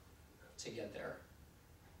to get there.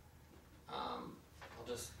 I'll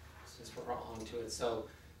just, since we're on to it, so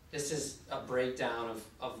this is a breakdown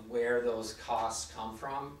of where those costs come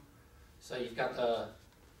from. So you've got the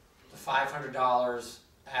 $500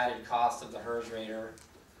 added cost of the HERS rater.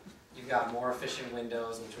 You've got more efficient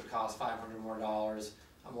windows, which would cost $500 more,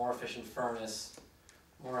 a more efficient furnace,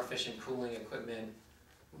 more efficient cooling equipment,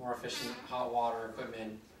 more efficient hot water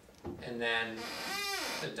equipment, and then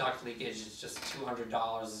the duct leakage is just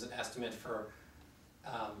 $200 as an estimate for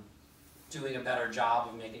doing a better job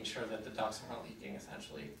of making sure that the ducts aren't leaking,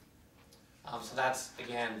 essentially. So that's,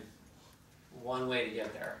 again, one way to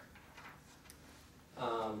get there.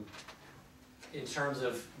 In terms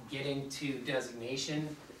of getting to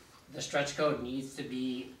designation, the stretch code needs to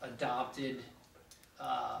be adopted,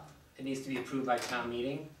 it needs to be approved by town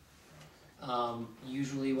meeting.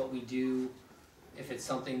 Usually what we do, if it's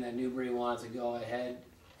something that Newbury wants to go ahead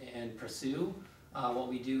and pursue, what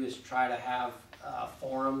we do is try to have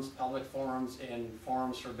forums, public forums, and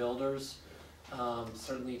forums for builders.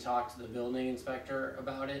 Certainly talk to the building inspector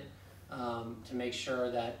about it, to make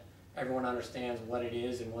sure that everyone understands what it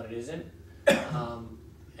is and what it isn't.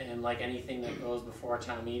 And like anything that goes before a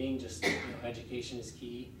town meeting, just, education is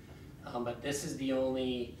key. But this is the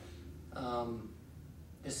only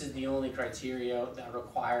criteria that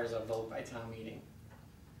requires a vote by town meeting.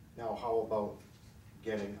 Now, how about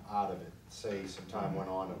getting out of it? Say some time went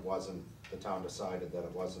on, the town decided that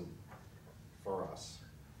it wasn't for us.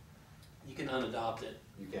 You can unadopt it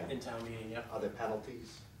You can. in town meeting, yep. Are there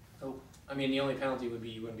penalties? Oh, I mean, the only penalty would be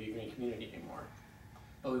you wouldn't be a green community anymore.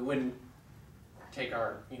 But we wouldn't take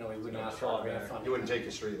our, we wouldn't ask for our grant funding. You wouldn't take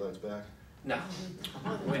your streetlights back? No,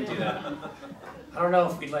 we wouldn't do that. I don't know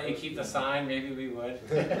if we'd let you keep the sign, maybe we would.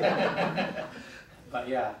 But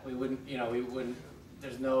yeah, we wouldn't,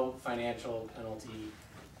 there's no financial penalty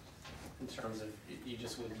in terms of, you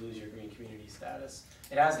just would lose your green community status.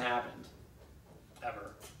 It hasn't happened,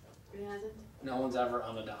 ever. It hasn't? No one's ever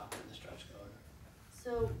unadopted the stretch code.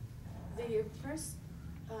 So, the first,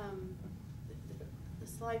 the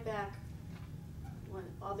slide back, when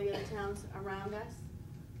all the other towns around us,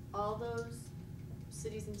 all those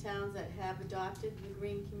cities and towns that have adopted the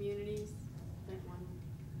green communities, like one,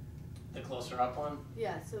 The closer up one?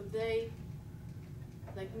 yeah, so they,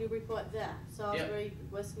 like Newburyport, that, Salisbury,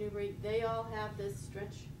 West Newbury, they all have this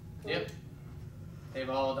stretch code? Yep. They've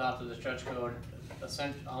all adopted the stretch code.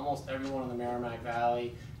 Almost everyone in the Merrimack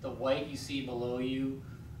Valley. The white you see below you,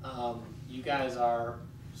 you guys are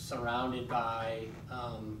surrounded by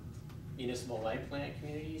municipal light plant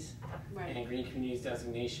communities. Right. And green communities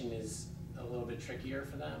designation is a little bit trickier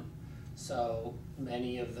for them. So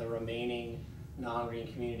many of the remaining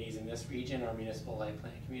non-green communities in this region are municipal light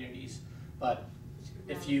plant communities. But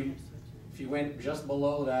if you went just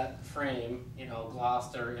below that frame,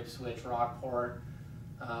 Gloucester, Ipswich, Rockport,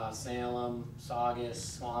 Salem,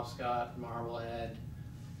 Saugus, Swampscott, Marblehead,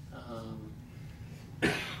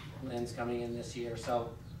 Lynn's coming in this year.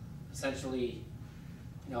 So essentially,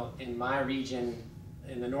 in my region,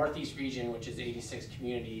 in the Northeast region, which is 86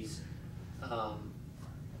 communities,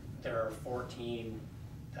 there are 14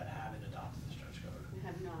 that haven't adopted the stretch code. We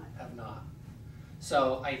have not. Have not.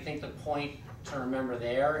 So I think the point to remember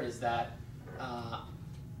there is that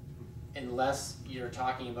unless you're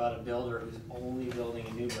talking about a builder who's only building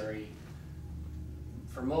in Newbury,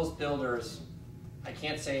 for most builders, I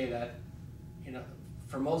can't say that,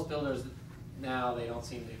 for most builders now, they don't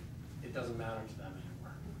seem to, it doesn't matter to them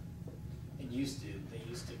anymore. It used to, they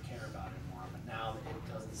used to care about it more, but now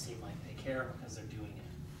it doesn't seem like they care because they're doing it.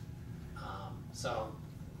 So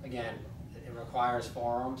again, it requires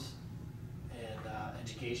forums and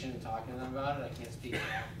education and talking to them about it. I can't speak for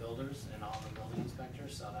all the builders and all the building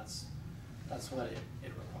inspectors, so that's what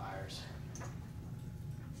it requires.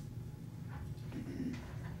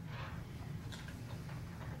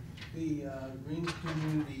 The Green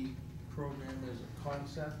Community Program is a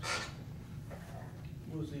concept.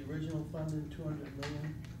 Was the original funding 200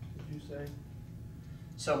 million, did you say?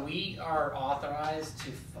 So we are authorized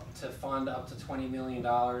to fund up to $20 million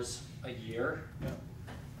a year.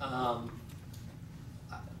 Yeah.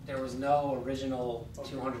 There was no original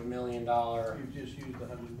 $200 million. You've just used the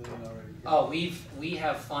 100 million already. Oh, we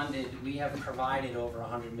have provided over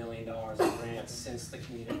 $100 million in grants since the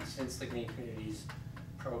Green Communities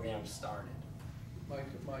program started. My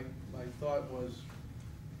thought was,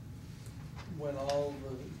 when all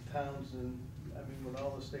the towns when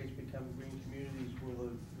all the states become green communities,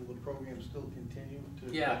 will the program still continue to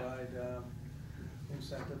provide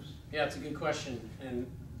incentives? Yeah, it's a good question, and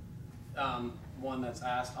one that's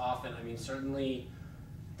asked often. I mean, certainly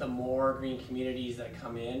the more green communities that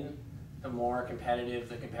come in, the more competitive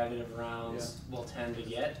the competitive rounds will tend to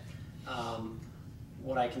get.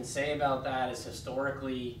 What I can say about that is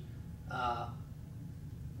historically,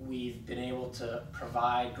 we've been able to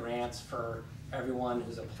provide grants for everyone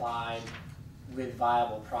who's applied with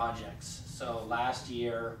viable projects. So last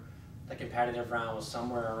year, the competitive round was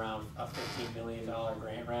somewhere around a $15 million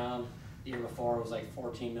grant round. The year before it was like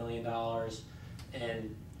 $14 million.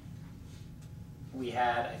 And we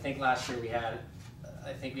had, I think last year we had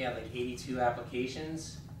like 82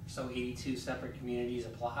 applications. So 82 separate communities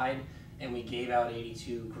applied, and we gave out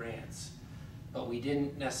 82 grants. But we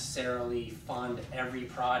didn't necessarily fund every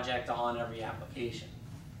project on every application.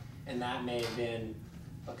 And that may have been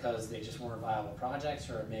because they just weren't viable projects,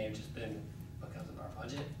 or it may have just been because of our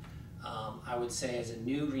budget. I would say as a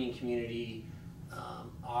new green community,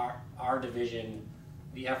 our division,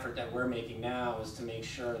 the effort that we're making now is to make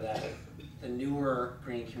sure that the newer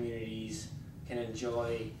green communities can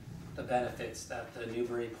enjoy the benefits that the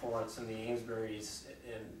Newbury ports and the Amesburys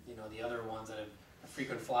and, you know, the other ones that have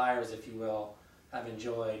frequent flyers, if you will, have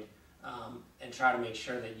enjoyed, and try to make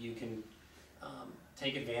sure that you can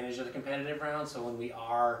take advantage of the competitive round. So when we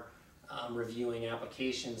are reviewing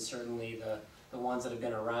applications, certainly the ones that have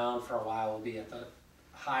been around for a while will be at the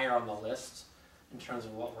higher on the list in terms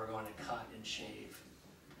of what we're going to cut and shave,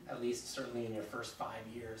 at least certainly in your first 5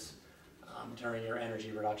 years during your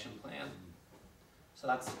energy reduction plan. So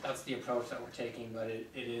that's the approach that we're taking, but it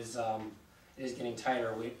is getting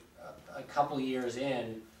tighter. A couple years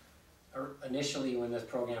in, or initially when this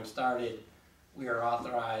program started, we were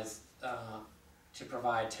authorized to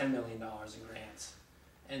provide $10 million in grants.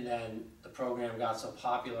 And then the program got so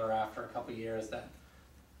popular after a couple years that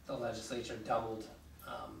the legislature doubled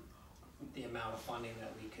the amount of funding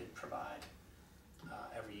that we could provide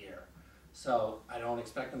every year. So I don't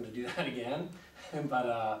expect them to do that again,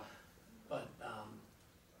 but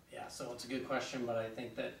yeah, so it's a good question, but I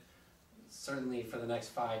think that certainly for the next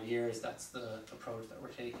 5 years, that's the approach that we're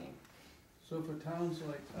taking. So for towns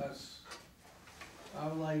like us,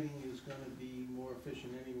 our lighting is gonna be more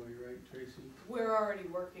efficient anyway, right, Tracy? We're already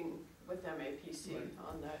working with MAPC Right.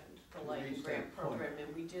 on that, the To lighting reach grant that point. program,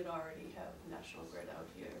 and we did already have National Grid out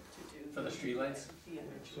here to do. For the streetlights? The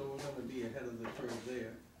energy. So we're gonna be ahead of the curve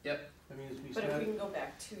there. Yep. I mean, as we But if we start. can go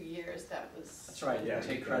back 2 years, that was. That's right, Yeah,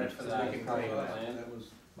 take credit for that. we can as part of claim the that. plan. That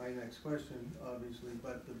was my next question, obviously,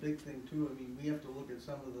 but the big thing too, I mean, we have to look at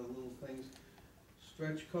some of the little things.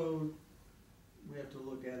 Stretch code, we have to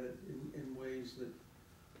look at it in ways that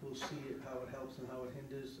we'll see it, how it helps and how it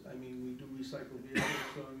hinders. I mean, we do recycle vehicles,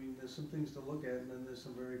 so I mean, there's some things to look at, and then there's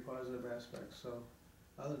some very positive aspects, so.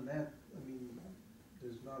 Other than that, I mean,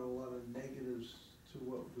 there's not a lot of negatives to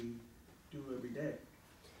what we do every day.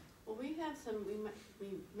 Well, we have some, we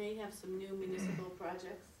may have some new municipal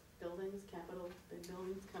projects, buildings, capital, big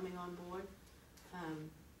buildings coming on board.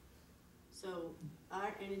 So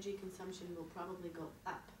our energy consumption will probably go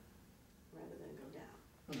up rather than go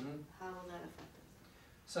down. Mhm. How will that affect us?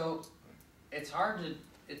 So it's hard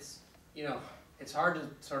to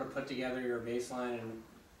sort of put together your baseline and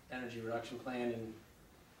energy reduction plan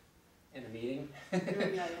in a meeting.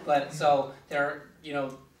 Yeah. But so there,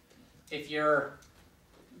 if you're,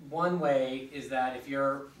 one way is that if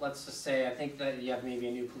you're, let's just say, I think that you have maybe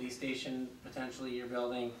a new police station potentially you're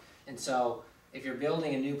building, and so if you're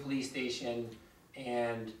building a new police station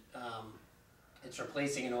and it's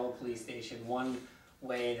replacing an old police station, one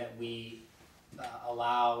way that we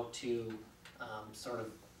allow to sort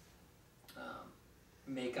of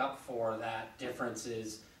make up for that difference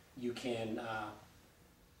is you can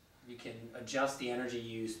adjust the energy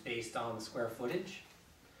use based on the square footage.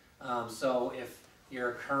 So if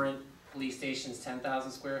your current police station is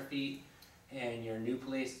 10,000 square feet and your new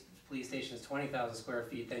police station is 20,000 square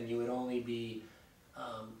feet, then you would only be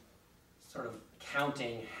sort of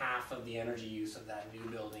counting half of the energy use of that new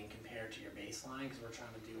building compared to your baseline, because we're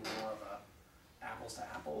trying to do more of a apples to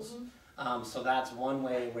apples. Mm-hmm. So that's one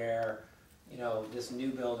way where, this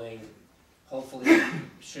new building hopefully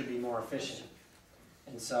should be more efficient.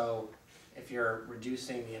 And so if you're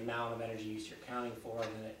reducing the amount of energy use you're accounting for,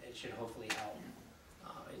 then it should hopefully help.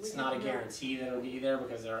 It's not a guarantee that it'll be there,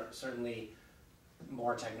 because there are certainly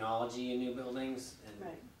more technology in new buildings and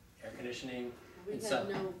Right. air conditioning. We And had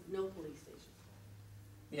so- no police stations.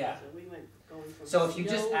 Yeah. So we went going from. So if you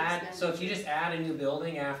just no add, add a new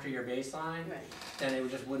building after your baseline, Right. then it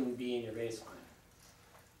just wouldn't be in your baseline.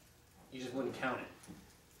 You just wouldn't count it.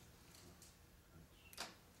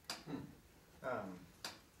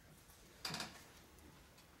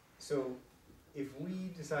 So if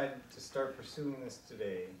we decide to start pursuing this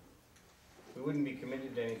today, we wouldn't be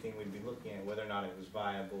committed to anything. We'd be looking at whether or not it was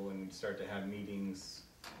viable, and we'd start to have meetings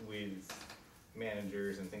with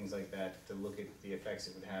managers and things like that to look at the effects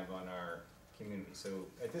it would have on our community. So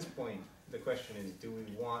at this point, the question is, do we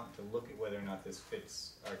want to look at whether or not this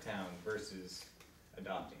fits our town versus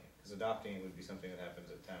adopting it? Because adopting it would be something that happens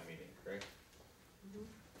at town meeting, correct? Mhm.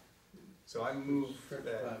 So I move Stretch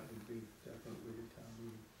that, cloud would be definitely the town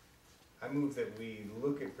meeting. I move that we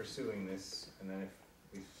look at pursuing this, and then if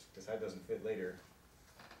we decide it doesn't fit later,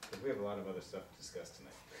 because we have a lot of other stuff to discuss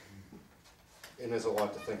tonight. And there's a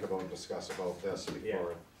lot to think about and discuss about this Yeah.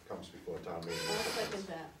 before it comes before town meeting. I'll second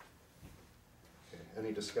that. Okay,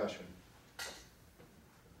 any discussion?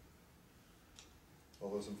 All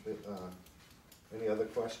those in favor, any other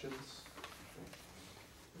questions?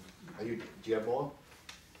 Do you have more?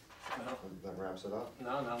 No, That wraps it up.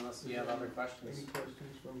 not unless you have other questions. Any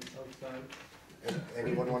questions from outside?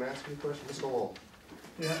 Anyone want to ask any questions? Mr. Lowell?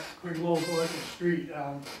 Yeah, Craig Lowell, Electric Street.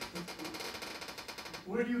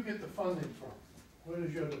 Where do you get the funding from? Where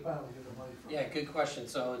does your department get the money from? Yeah, good question.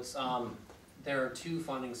 So it's, there are two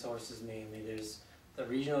funding sources mainly. There's the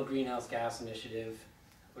Regional Greenhouse Gas Initiative,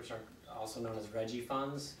 which are also known as RGGI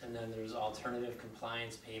funds, and then there's alternative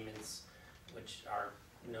compliance payments, which are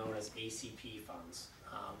known as ACP funds.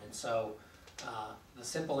 And so the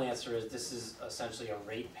simple answer is this is essentially a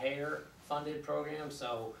ratepayer funded program.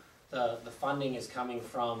 So the funding is coming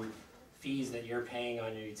from fees that you're paying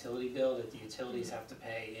on your utility bill that the utilities have to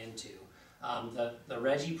pay into. The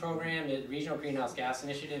RGGI program, the Regional Greenhouse Gas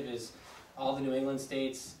Initiative, is all the New England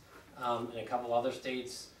states and a couple other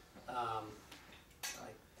states, I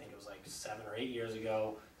think it was like 7 or 8 years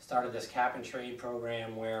ago, started this cap and trade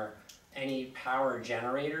program where any power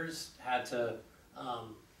generators had to,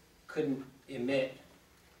 couldn't emit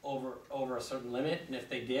over a certain limit, and if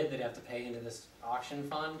they did, they'd have to pay into this auction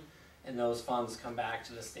fund, and those funds come back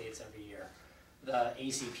to the states every year. The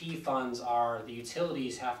ACP funds are, the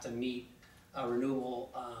utilities have to meet a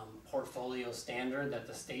renewable portfolio standard that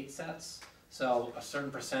the state sets. So a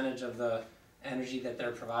certain percentage of the energy that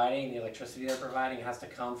they're providing, the electricity they're providing, has to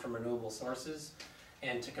come from renewable sources.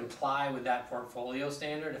 And to comply with that portfolio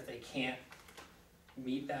standard, if they can't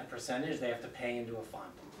meet that percentage, they have to pay into a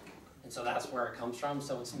fund. And so that's where it comes from.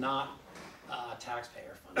 So it's not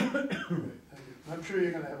taxpayer funded. I'm sure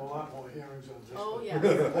you're gonna have a lot more hearings on this. Oh, but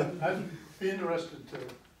yeah. I'd be interested to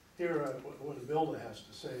hear what a builder has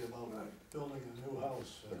to say about building a new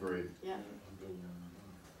house. Agreed. Yeah.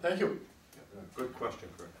 Thank you. Good question,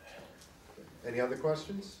 Chris. Any other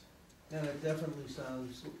questions? And it definitely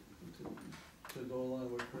sounds, to go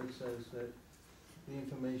along with what Chris says, that the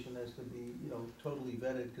information has to be, totally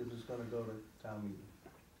vetted, because it's gonna go to town meeting.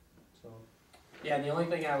 So, Yeah, and the only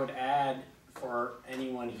thing I would add for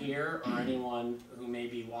anyone here or anyone who may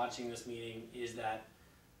be watching this meeting is that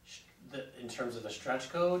in terms of the stretch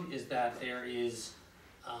code, is that there is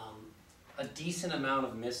a decent amount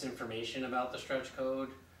of misinformation about the stretch code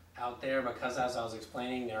out there, because as I was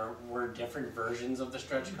explaining, there were different versions of the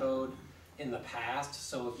stretch code in the past.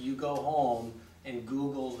 So if you go home and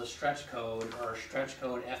Google the stretch code or stretch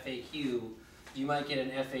code FAQ, you might get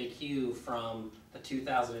an FAQ from the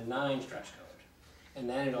 2009 stretch code. And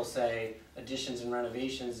then it'll say additions and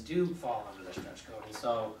renovations do fall under the stretch code. And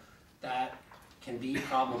so that can be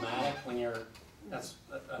problematic when you're, that's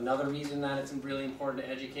another reason that it's really important to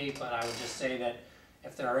educate. But I would just say that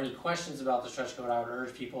if there are any questions about the stretch code, I would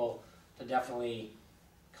urge people to definitely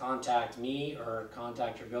contact me or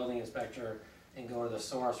contact your building inspector and go to the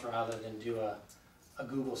source rather than do a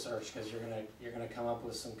Google search, because you're gonna come up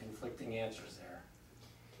with some conflicting answers there.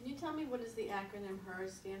 Can you tell me what does the acronym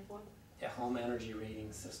HERS stand for? A home energy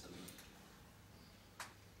rating system.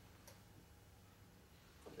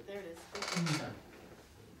 There it is.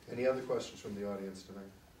 Any other questions from the audience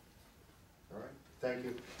tonight? All right, thank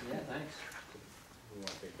you. Yeah, thanks. We want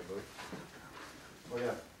to take the vote? Oh,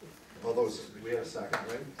 yeah. All those, we had a second,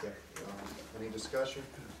 right? Yeah. Any discussion?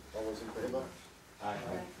 All those in favor? Aye.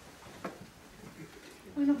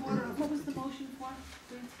 Point of order, what was the motion for,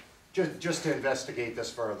 please? Just to investigate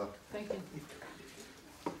this further. Thank you.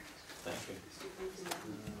 Thank you.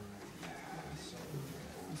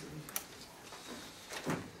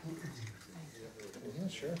 Yeah,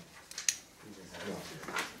 sure.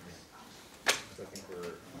 I think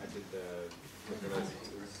I did the liquor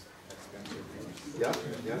licenses expensive. Yeah,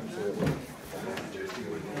 yeah.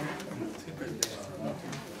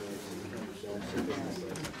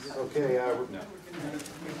 Okay,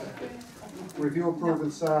 review, approve,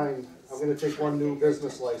 and sign. I'm gonna take one new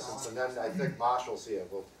business license, and then I think Marshall's here.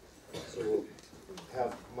 So we'll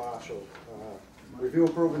have Marshall. Review,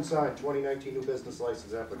 approve, and sign 2019 new business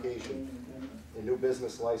license application and new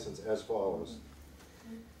business license as follows.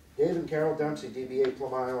 Dave and Carol Dempsey, DBA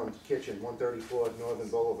Plum Island Kitchen, 134 Northern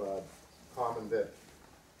Boulevard, Common Vic.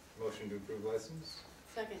 Motion to approve license?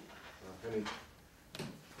 Second. Any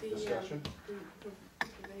The, discussion? the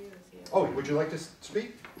purveyor is here. Oh, would you like to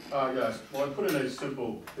speak? Yes, well, I put in a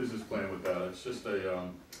simple business plan with that. It's just a,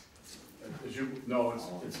 as you know,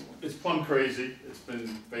 it's plumb crazy. It's been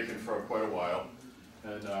vacant for quite a while.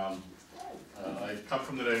 And I come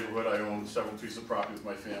from the neighborhood. I own several pieces of property with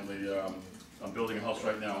my family. I'm building a house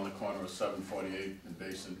right now on the corner of 748 and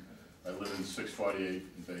Basin. I live in 648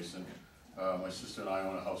 in Basin. My sister and I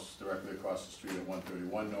own a house directly across the street at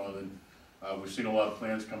 131 Northern. We've seen a lot of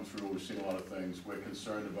plans come through. We've seen a lot of things. We're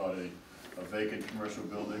concerned about a vacant commercial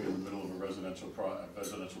building in the middle of a residential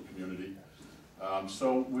community.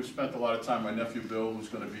 So we've spent a lot of time. My nephew Bill, who's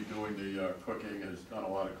going to be doing the cooking, has done a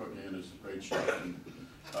lot of cooking and is great chef. And,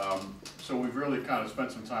 so we've really kind of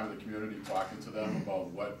spent some time in the community talking to them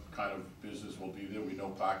about what kind of business will be there. We know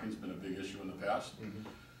parking's been a big issue in the past.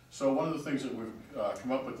 So one of the things that we've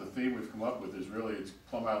come up with, the theme we've come up with is really, it's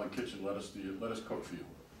Plum Island Kitchen, let us cook for you.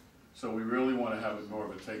 So we really want to have it more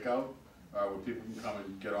of a takeout, where people can come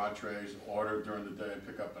and get entrees, order during the day and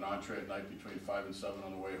pick up an entree at night between 5 and 7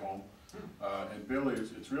 on the way home. And Billy,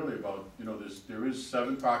 it's really about, you know, there is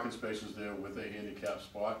 7 parking spaces there with a handicap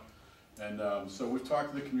spot. And so we've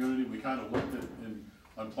talked to the community, we kind of looked at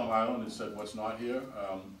on Plum Island and said what's not here.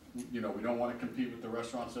 You know, we don't want to compete with the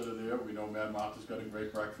restaurants that are there. We know Mad Martha's got a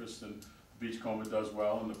great breakfast and Beachcomber does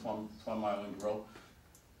well, and the Plum Island Grill.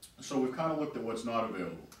 So we've kind of looked at what's not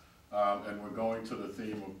available. And we're going to the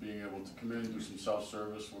theme of being able to come in, do some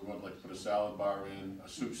self-service. We're going to like put a salad bar in, a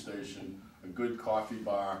soup station, a good coffee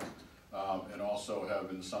bar, and also have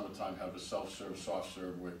in the summertime have a self-serve, soft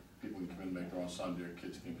serve where people can come in and make their own sundae, or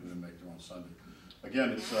kids can come in and make their own sundae. Again,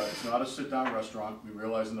 it's not a sit-down restaurant. We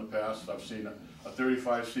realize in the past, I've seen a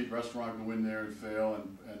 35-seat restaurant go in there and fail,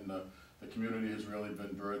 and the community has really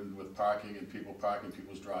been burdened with parking and people parking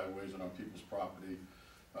people's driveways and on people's property.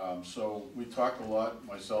 So we talked a lot,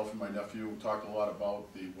 myself and my nephew, talked a lot about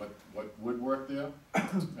what would work there.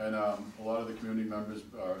 And a lot of the community members,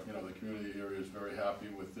 you know, the community area is very happy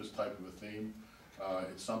with this type of a theme.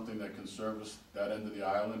 It's something that can service that end of the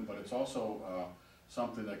island, but it's also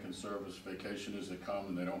something that can service vacationers that come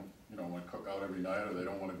and they don't, you know, want to cook out every night, or they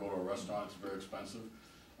don't want to go to a restaurant, it's very expensive.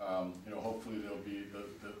 You know, hopefully there'll be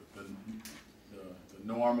the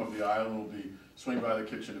norm of the island will be swing by the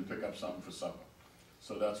kitchen and pick up something for supper.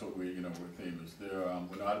 So that's what we, you know, our theme is there.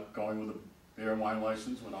 We're not going with a beer and wine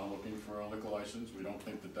license. We're not looking for a liquor license. We don't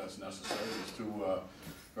think that that's necessary. There's 2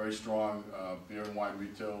 very strong beer and wine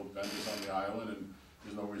retail vendors on the island, and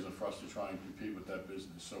there's no reason for us to try and compete with that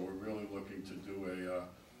business. So we're really looking to do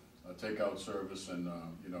a takeout service and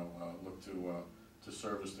you know, look to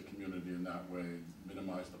service the community in that way,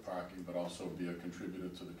 minimize the parking, but also be a contributor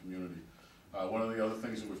to the community. One of the other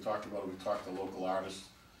things that we've talked about, we've talked to local artists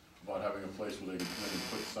about having a place where they can come in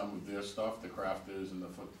and put some of their stuff, the crafters and the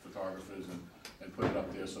photographers, and put it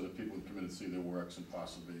up there so that people can come in and see their works and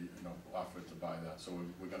possibly, you know, offer to buy that. So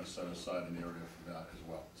we're going to set aside an area for that as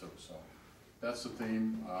well too. So that's the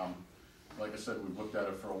theme. Like I said, we've looked at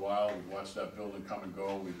it for a while. We've watched that building come and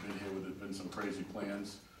go. We've been here with there's been some crazy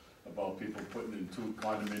plans about people putting in 2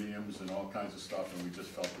 condominiums and all kinds of stuff, and we just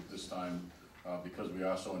felt that this time, because we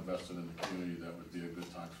are so invested in the community, that would be a good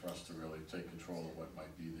time for us to really take control of what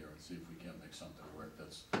might be there and see if we can't make something work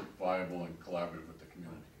that's viable and collaborative with the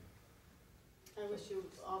community. I wish you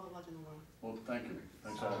all the luck in the world. Well, thank you.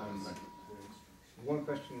 Thanks all. One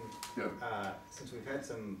question. Yeah. Since we've had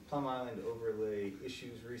some Plum Island overlay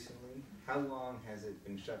issues recently, how long has it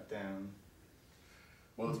been shut down?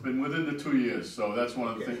 Well, it's been within the 2 years, so that's one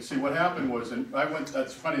of the things. See, what happened was, and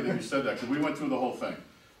that's funny that you said that, because we went through the whole thing.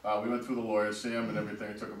 We went through the lawyers, Sam and everything.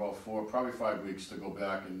 It took about probably 5 weeks to go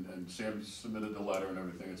back, and Sam submitted the letter and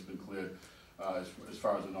everything. It's been cleared as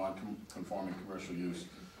far as a non-conforming commercial use.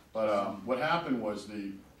 But what happened was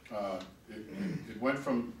it went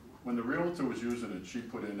from, when the realtor was using it, she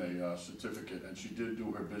put in a certificate, and she did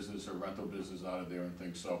do her business, her rental business out of there and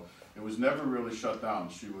things. So it was never really shut down.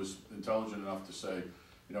 She was intelligent enough to say,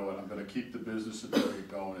 you know what, I'm going to keep the business certificate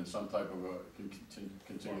going in some type of a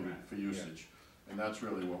continue for usage. And that's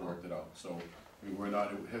really what worked it out. So we're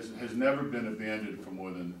not, it has never been abandoned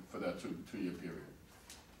for that two-year period.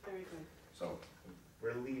 Very good. So.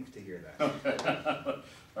 Relieved to hear that. Okay.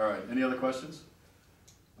 All right, any other questions?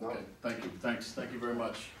 No. Okay, thank you, thanks, thank you very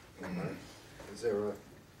much. All right. Is there a?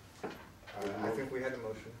 I think we had a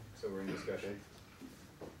motion, so we're in discussion.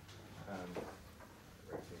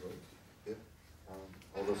 Ready to vote? Yeah.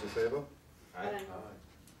 All those in favor? Aye.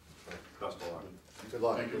 Best of luck. Good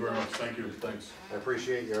luck. Thank you very much, thank you, thanks. I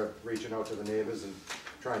appreciate your reaching out to the neighbors and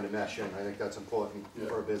trying to mesh in. I think that's important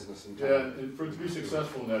for a business in town. Yeah, and to be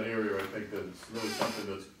successful in that area, I think that it's really something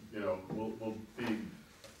that's, you know, will be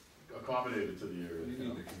accommodated to the area. You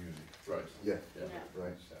need the community. Right. Yeah, Yeah.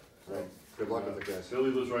 right. Right. Good luck with it, guys.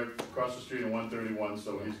 Billy lives right across the street on 131,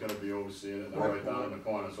 so he's gonna be overseeing it, and I'm right down in the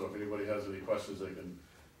corner, so if anybody has any questions, they can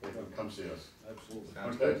come see us. Absolutely.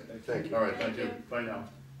 Sounds Okay? good. Thank you. All right, thank you, bye now.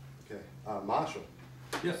 Okay, Marshall.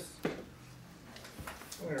 Yes.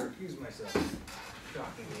 I'm gonna recuse myself.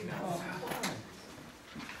 Shockingly enough.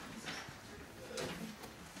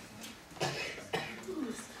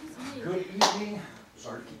 Good evening,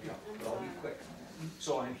 sorry to keep you up, but I'll be quick.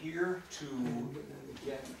 So I'm here to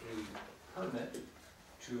get a permit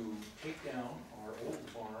to take down our old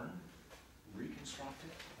barn, reconstruct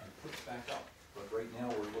it, and put it back up. But right now,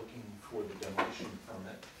 we're looking for the demolition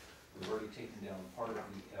permit. We've already taken down part of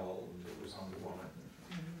the L that was on the barn.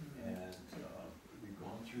 And we've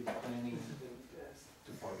gone through the planning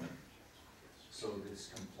department. So this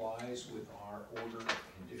complies with our order of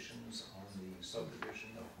conditions on the subdivision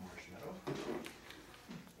of Marsh Meadow.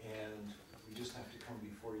 And we just have to come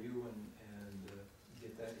before you and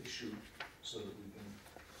get that issued so that we can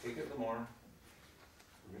take it to the barn.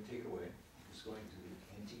 We're gonna take it away. It's going to the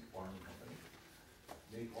Antique Barn Company.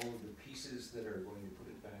 Make all of the pieces that are going to put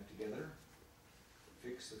it back together,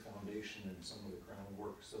 fix the foundation and some of the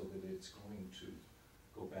groundwork so that it's going to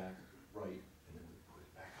go back right, and then we put it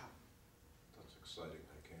back up. That's exciting,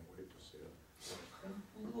 I can't wait to see it.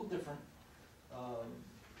 A little different.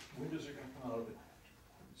 Windows are gonna come out of it.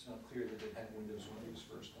 It's not clear that it had windows when it was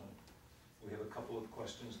first done. We have a couple of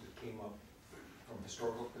questions that came up from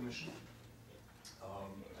Historical Commission.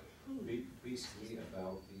 Basically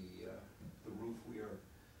about the roof. We are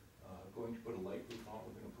going to put a light roof on.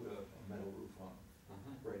 We're gonna put a metal roof on.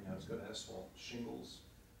 Right now it's got asphalt shingles,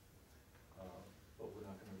 but we're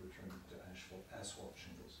not gonna return it to asphalt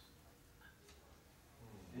shingles.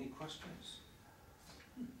 Any questions?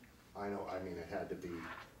 I know, I mean, it had to be,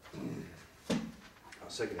 I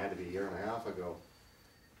was thinking it had to be a year and a half ago.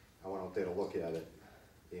 I went out there to look at it,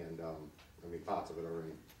 and, I mean, parts of it are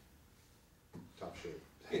in tough shape,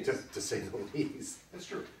 to say the least. That's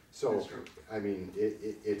true. So, That's true. I mean,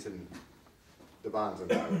 it's in, the bond's in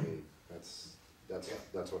bad shape.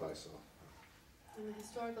 That's what I saw. And the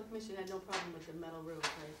historical commission had no problem with the metal roof,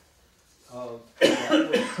 right?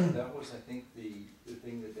 That was, I think, the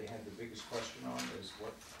thing that they had the biggest question on is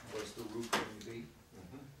what was the roof going to be?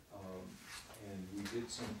 And we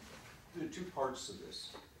did two parts to this.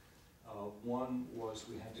 One was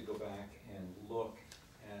we had to go back and look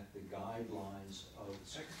at the guidelines of the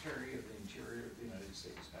Secretary of the Interior of the United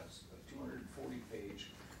States has a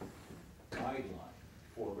 240-page guideline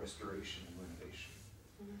for restoration and renovation.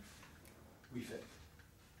 We fit.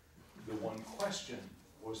 The one question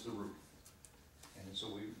was the roof. And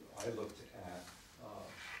so I looked at,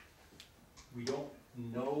 we don't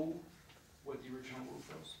know what the original roof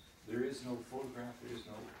was. There is no photograph, there is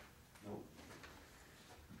no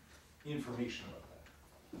information about that.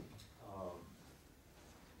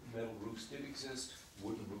 Metal roofs did exist,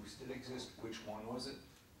 wooden roofs did exist. Which one was it?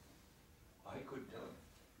 I couldn't tell you.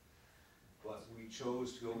 But we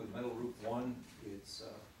chose to go with metal roof. One, it's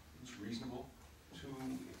reasonable. Two,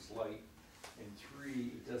 it's light. And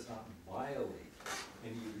three, it does not violate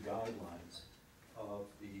any of the guidelines of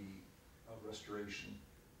the restoration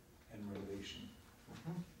and renovation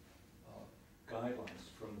guidelines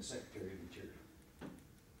from the Secretary of the Interior.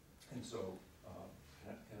 And so,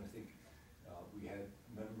 and I think we had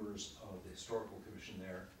members of the Historical Commission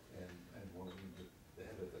there, and one of them, the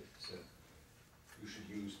head of it, said, you should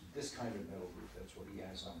use this kind of metal roof. That's what he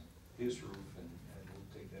has on his roof, and we'll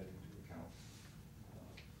take that into account.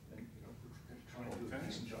 And, you know, we're trying to do a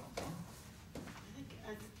decent job.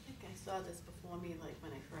 I think I saw this before me, like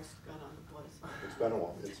when I first got on the board. So It's been a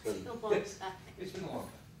while. It's been a long time. It's been a long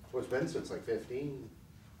time. well, it's been since like 15,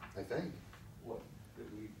 I think. What, that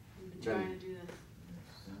we, We've been trying to do this.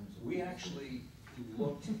 we actually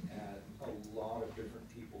looked at a lot of different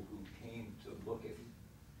people who came to look at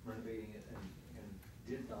renovating it and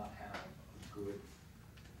did not have a good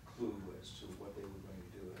clue as to what they were going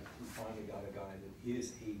to do. And we finally got a guy that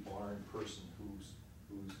is a barn person whose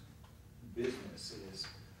business is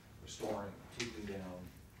restoring, taking down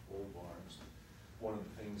old barns. One of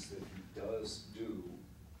the things that he does do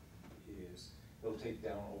is he'll take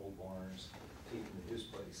down old barns, take them to his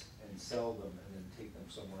place and sell them, and then take them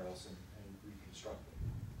somewhere else and reconstruct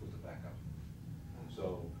them, put them back up.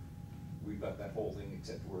 So we've got that whole thing,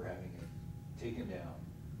 except we're having it taken down,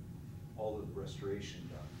 all of the restoration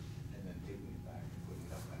done, and then taking it back and putting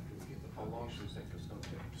it up after we get the How long do you foundation. think it's gonna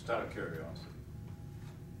take? Just out of curiosity.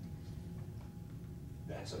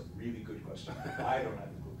 That's a really good question. I don't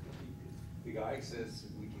have a clue. The guy says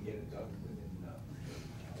we can get it done within,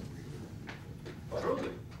 Truly?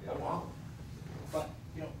 Yeah. Oh, wow. But,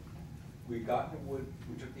 you know, we've gotten wood,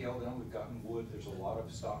 we took the L down, we've gotten wood, there's a lot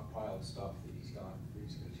of stockpiled stuff that he's got, that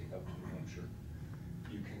he's gonna take up to New Hampshire.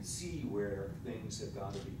 You can see where things have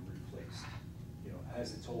gotta be replaced, you know,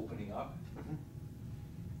 as it's opening up.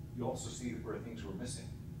 You also see where things were missing.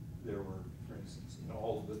 There were, for instance, in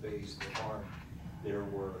all of the bays of the barn, there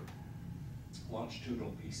were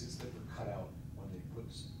longitudinal pieces that were cut out when they put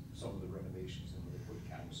some of the renovations in, when they put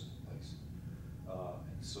cabinets in place.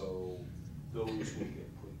 And so those will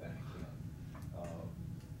get put back in.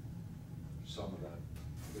 Some of that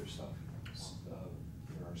other stuff, there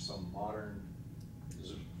are some modern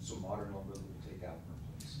lumber that we'll take out and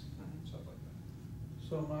replace, stuff like that.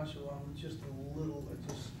 So Marshall, I'm just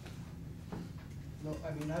no,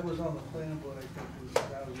 I mean, I was on the planning board, I think it was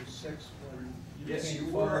 2006 when you Yes, came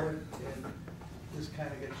you were. forward, and this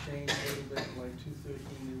kinda got changed a little bit in like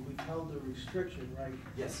 213, and we held a restriction, right,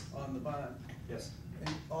 Yes, on the bond. yes.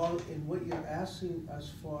 And what you're asking us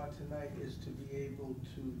for tonight is to be able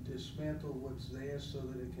to dismantle what's there so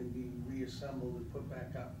that it can be reassembled and put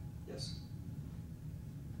back up. Yes.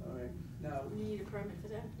 All right, now, You need a permit for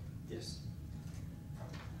that? Yes.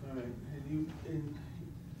 all right, and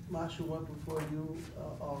Marshall went before you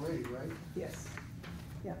already, right? Yes.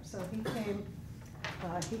 Yeah, so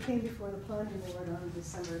he came before the planning board on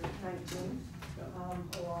December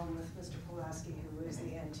 19th, along with Mr. Pulaski, who is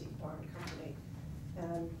the antique barn company,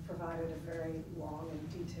 and provided a very long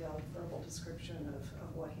and detailed verbal description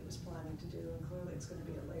of what he was planning to do, and clearly it's gonna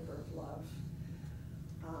be a labor of love.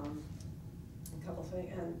 A couple things,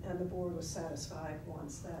 and the board was satisfied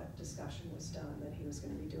once that discussion was done, that he was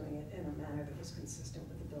gonna be doing it in a manner that was consistent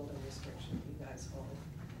with the building restriction that you guys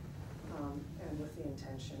hold, and with the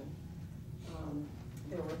intention.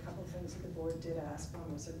 There were a couple things that the board did ask.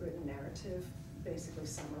 One was a written narrative, basically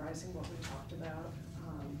summarizing what we talked about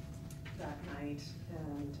that night,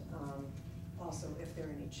 and also if there are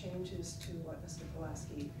any changes to what Mr.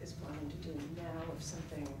 Pulaski is planning to do now, if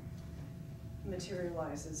something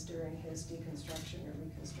materializes during his deconstruction or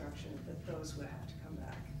reconstruction, that those would have to come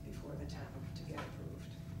back before the town to get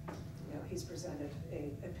approved. You know, he's presented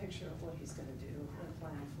a picture of what he's gonna do and a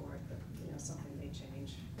plan for it, but, you know, something may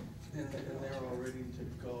change. And they're all ready to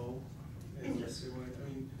go? And Yes. I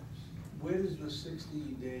mean, where does the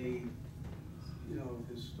 60-day, you know,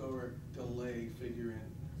 historic delay figure in?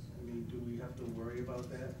 I mean, do we have to worry about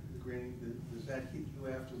that? Granting, does that hit you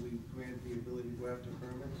after we grant the ability to go after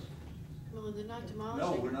permits? Well, they're not demolishing.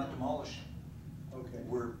 No, we're not demolishing. Okay.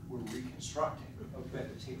 We're reconstructing. We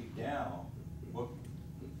have to take it down. Well,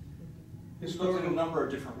 We've looked at a number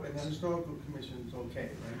of different ways. And the historical commission's okay,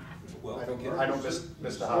 right? Well, I don't miss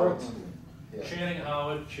Mr. Howard's. Yeah. Channing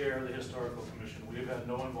Howard, Chair of the Historical Commission. We have had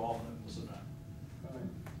no involvement in this event. All right.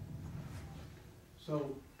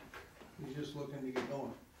 So, he's just looking to get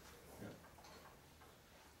going? Yeah.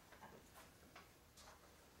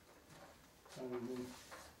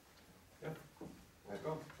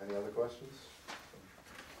 Any other questions?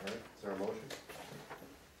 All right, is there a motion?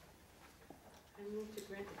 I move to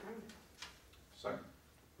grant the permit. Second.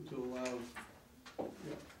 To allow,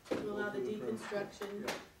 To allow the Go through the permit. deconstruction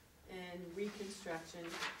Yeah. and reconstruction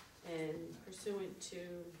and pursuant to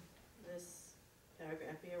this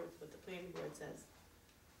paragraph here with what the planning board says.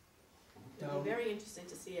 It'll Now- be very interesting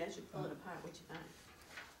to see as you pull it apart what you find.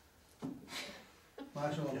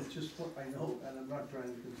 Marshall, it's just what I know, and I'm not trying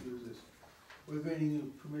to confuse this. We're granting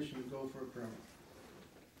you permission to go for a permit.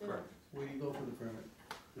 Correct. Where do you go for the permit?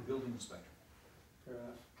 The building inspector. Fair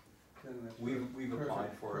enough. Then that's We've perfect,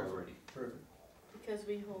 applied for it perfect, already. Perfect. Because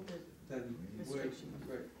we hold it, Then we're, Restriction.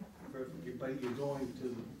 right, perfect. But you're going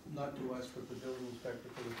to, not to us, but the building inspector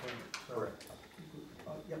for the permit, so. Correct.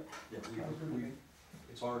 Yep. Yeah, Sounds good to me.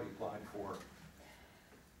 it's already applied for.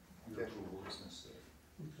 Your Okay. approval is necessary.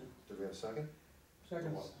 Okay. Do we have a second?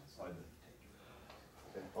 Second.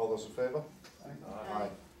 Okay, all those in favor? Aye.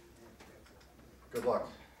 Good luck.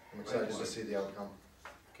 I'm excited to see the outcome.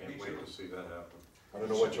 Can't wait to see that happen. I don't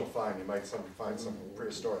know what you'll find. You might find some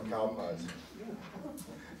prehistoric cow pies.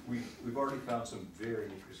 We've already found some very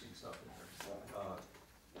interesting stuff in there.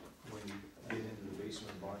 When you get into the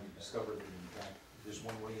basement of the barn, you discover that in fact, there's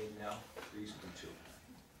one way in now, there used to be two.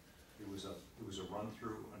 It was a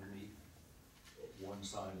run-through underneath, one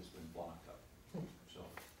side has been blocked up, so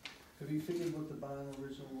Have you figured what the bond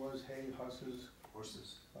originally was, hay, horses?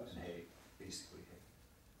 horses Horses. and hay, basically hay.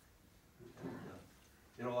 And,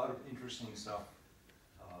 did a lot of interesting stuff.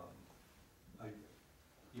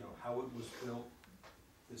 How it was built,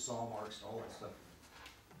 the saw marks and all that stuff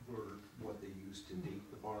were what they used to date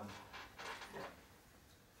the barn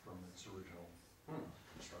from its original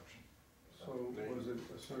construction. So was it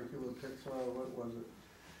a circular pit saw, or what was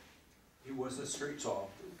it? It was a straight saw,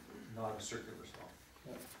 not a circular saw.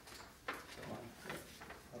 Yeah.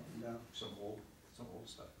 Up and down. Some old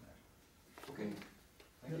stuff in there. Okay,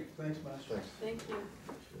 thank you. Thanks, Marshall. Thanks. thank you.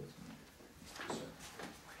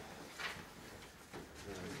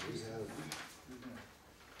 We have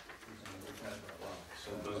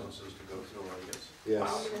Some businesses to go through, I guess.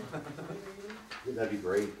 Yes, that'd be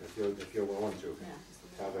great if you're willing to. Yeah,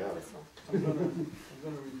 just a Have minute. at it. This one. I'm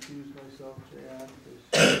gonna recuse myself, J.R.,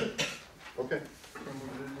 because Okay,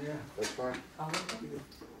 someone's in there. that's fine.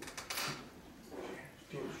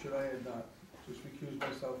 Should I have not just recuse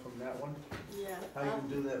myself from that one? Yeah. How you can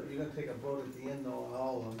do that? You're gonna take a vote at the end though on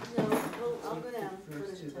all of them. No, I'll go down, put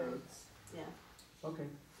First it in two time. votes. Yeah, Okay,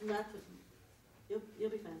 not, you'll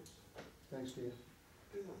be fine. thanks, dear.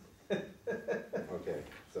 You will. Okay,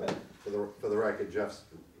 So, for the record, Jeff's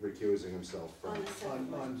recusing himself from On the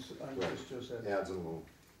second one. On Right. just that. ads and loom.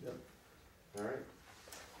 Yep. All right,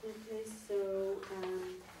 Okay, so,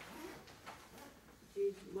 do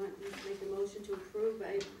you want me to make a motion to approve?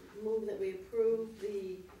 I move that we approve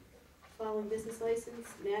the following business license: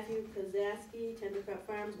 Matthew Kozaski, Tendercroft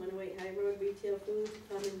Farms, 108 High Road, retail foods,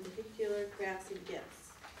 common particular, crafts and gifts.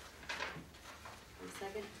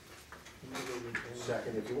 Second?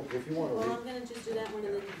 second, if you want Well, to I'm gonna just do that one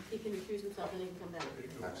and then he can recuse himself and he can come back.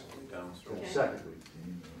 excellent. Okay. Second,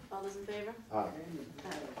 All those in favor? aye. Aye.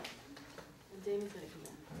 And Damon's gonna come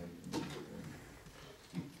back.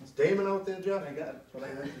 Is Damon out there, Jeff? I got what I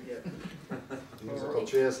had to get. Musical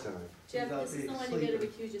chairs time. Jeff, Without this is the being one you gotta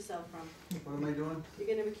sleeping. recuse yourself from. What am I doing? You're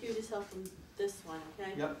gonna recuse yourself from this one,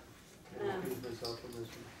 okay? Yep. Um, Excuse myself from this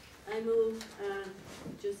one. I move,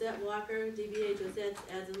 Josette Walker, DBA Josette's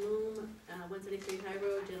Ads and Loom, 173 High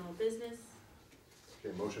Road, general business.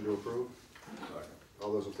 Okay, motion to approve?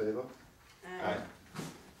 All those in favor? Okay.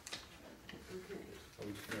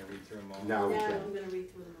 I'm just gonna read through them all. Now we Now can. I'm gonna read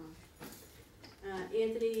through them all.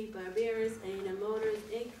 Anthony Barberis, A&M Motors,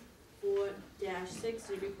 Inc., 4-6,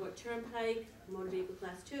 Newburyport Turnpike, motor vehicle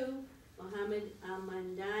class 2. Mohammed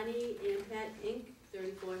Almandani, Ampet, Inc.,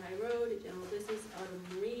 34 High Road, general business, auto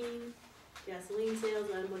marine, gasoline sales,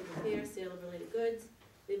 automotive repair, sale of related goods.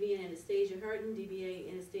 Vivian Anastasia Hurton, DBA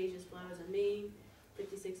Anastasia's Flowers on Main,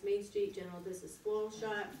 56 Main Street, general business floral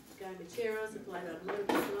shop. Guy Machero, Supplied Automotive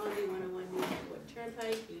Technology, 101 Newburyport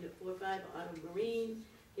Turnpike, Unit 45, auto marine.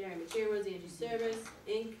 Gary Machero's Angie Service,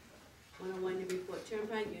 Inc., 101 Newburyport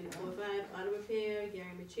Turnpike, Unit 45, auto repair.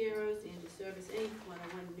 Gary Machero's Angie Service, Inc.,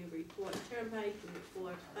 101 Newburyport Turnpike, Unit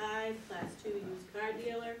 45, Class 2 used car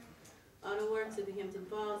dealer. Auto Works at the Hampton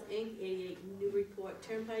Falls, Inc., 88 Newburyport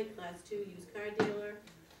Turnpike, Class 2 used car dealer.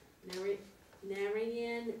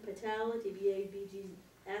 Narayan Patel, DBA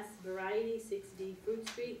BGS Variety, 6D Fruit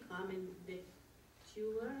Street, Common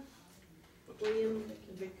Victular. William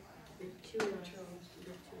Victular.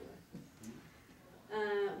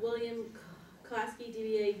 William Kosky,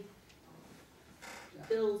 DBA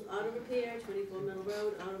Bill's Auto Repair, 24 Middle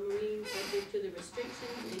Road, Auto Marine, subject to the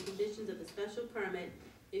restrictions and conditions of the special permit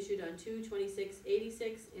issued on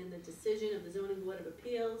 2/26/86 and the decision of the Zoning Board of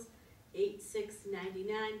Appeals,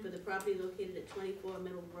 8/6/99, for the property located at 24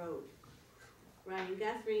 Middle Road. Ryan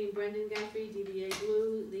Guthrie and Brendan Guthrie, DBA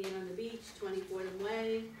Blue, the Inn on the Beach, 20 Fordham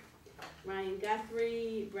Way. Ryan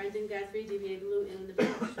Guthrie, Brendan Guthrie, DBA Blue, Inn on the Beach,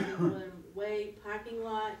 20 Fordham Way, parking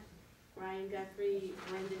lot. Ryan Guthrie,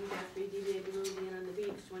 Brendan Guthrie, DBA Blue, the Inn on the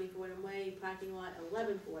Beach, 20 Fordham Way, parking lot,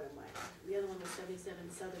 11 Fordham Way. The other one was 77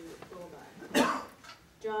 Southern Boulevard.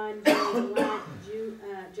 John Gallant,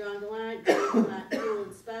 Fuel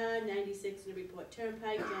and Spa, 96 Newburyport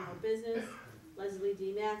Turnpike, general business. Leslie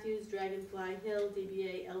D. Matthews, Dragonfly Hill,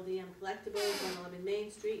 DBA LDM Collectibles, 111 Main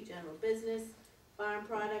Street, general business. Farm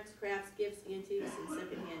products, crafts, gifts, antiques, and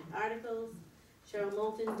secondhand articles. Cheryl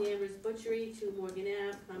Moulton, Danvers Butchery, 2 Morgan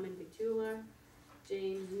Ave, common victular.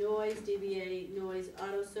 James Noyes, DBA Noyes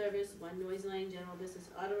Auto Service, 1 Noyes Lane, general business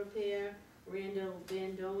auto repair. Randall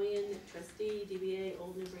Van Doyen, trustee, DBA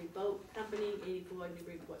Old Newbury Boat Company, 84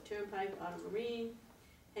 Newburyport Turnpike, auto marine.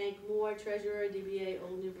 Hank Moore, treasurer, DBA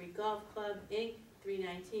Old Newbury Golf Club, Inc.,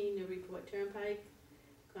 319 Newburyport Turnpike,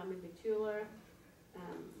 common victular.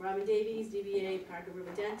 Robin Davies, DBA Parker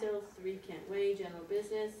River Dental, 3 Kent Way, general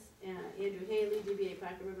business. Andrew Haley, DBA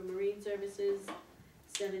Parker River Marine Services,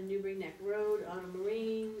 7 Newbury Neck Road, auto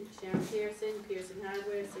marine. Sharon Pearson, Pearson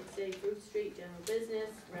Hardware, 6A Fruit Street, general business.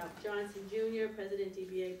 Ralph Johnson Jr., president,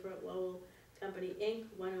 DBA Port Lowell Company, Inc.,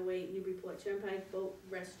 108 Newburyport Turnpike, boat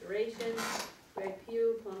restoration. Greg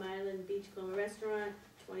Pugh, Plum Island Beachcomber Restaurant,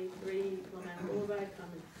 23 Plum Island Boulevard,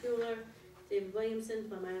 common victular. David Williamson,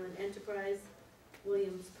 Plum Island Enterprise,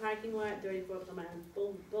 Williams Parking Lot, 34 Plum Island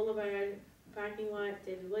Boulevard, parking lot.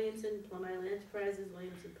 David Williamson, Plum Island Enterprises,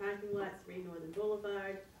 Williamson Parking Lot, 3 Northern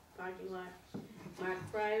Boulevard, parking lot. Mark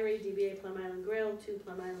Priory, DBA Plum Island Grill, 2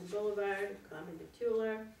 Plum Island Boulevard, common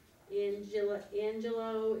victular. Angelo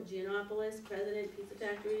Giannopoulos, president, Pizza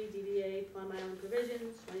Factory, DBA Plum Island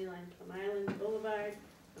Provisions, 29 Plum Island Boulevard,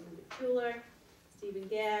 common victular. Stephen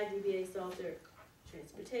Gadd, DBA Salter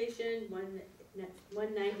Transportation,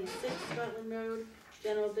 196 Scotland Road,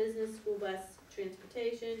 general business, school bus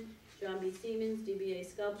transportation. John B. Siemens, DBA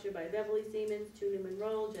Sculpture by Beverly Siemens, 2 Newman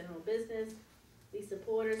Roll, general business. Lisa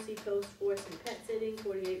Porter, Seacoast Horse and Pet Sitting,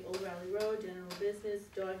 48 Old Raleigh Road, general business.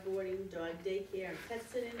 Dog boarding, dog daycare, and pet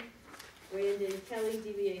sitting. Brandon Kelly,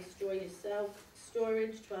 DBA Store Yourself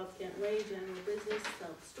Storage, 12 Kent Way, general business,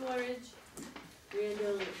 self-storage.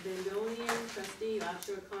 Randall Vandonian, trustee,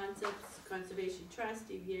 Offshore Concepts Conservation Trust,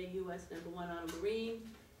 DBA US #1 Auto Marine.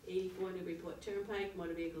 84 Newburyport Turnpike,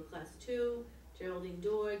 motor vehicle class 2, Geraldine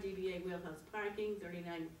Door, DBA Wheelhouse Parking,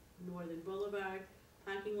 39 Northern Boulevard,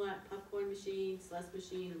 parking lot, popcorn machine, slush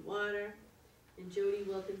machine, and water. And Jody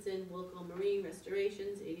Wilkinson, Wilco Marine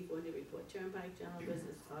Restorations, 84 Newburyport Turnpike, general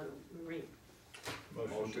business, auto, marine.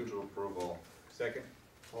 Motion to approve all. Second.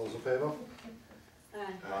 All those in favor?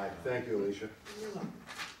 Aye. Aye. Thank you, Alicia. You're welcome.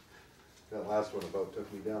 That last one about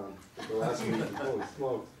took me down. The last meeting, holy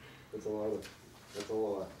smokes, that's a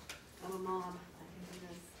lot. I'm a mom,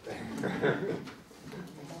 I can do this.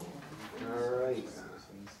 All right.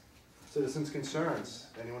 Citizens' concerns.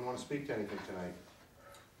 Anyone want to speak to anything tonight?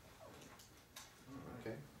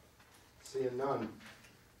 Okay. Seeing none.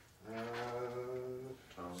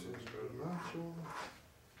 Marshall.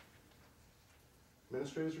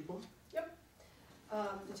 Administrators report?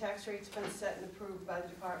 The tax rate's been set and approved by the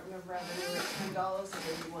Department of Revenue at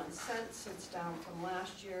 $10.81. It's down from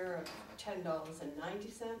last year of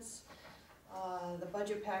 $10.90. The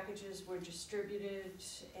budget packages were distributed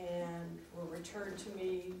and were returned to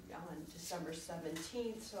me on December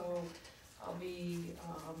 17th, so I'll be,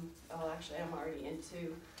 I'm already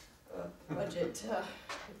into budget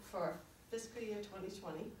for fiscal year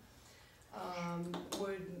 2020.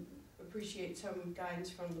 Would appreciate some guidance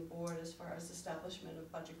from the board as far as establishment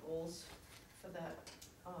of budget goals for that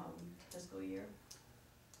fiscal year.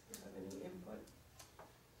 Do you have any input?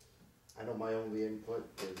 I know my only input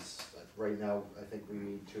is, that right now, I think we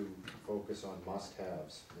need to focus on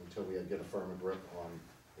must-haves until we get a firmer grip on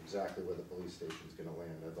exactly where the police station's gonna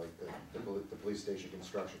land. I'd like the police station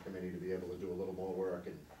construction committee to be able to do a little more work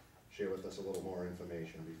and share with us a little more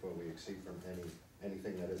information before we exceed from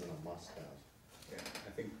anything that isn't a must-have. Yeah,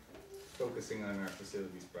 I think focusing on our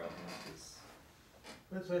facilities problems is.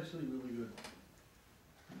 That's actually really good.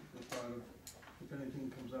 The thought of, if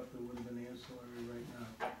anything comes up that would have been ancillary right now,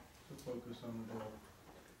 to focus on the goal.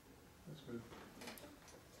 That's good.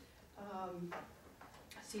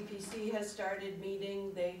 CPC has started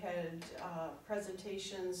meeting. They had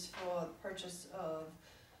presentations for purchase of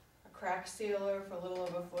a crack sealer for a little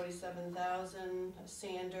over $47,000, a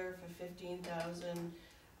sander for $15,000.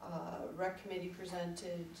 Rec committee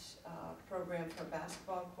presented a program for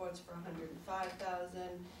basketball courts for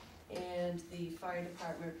 $105,000, and the fire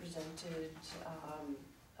department presented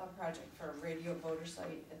a project for a radio voter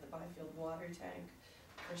site at the Byfield water tank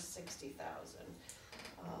for $60,000.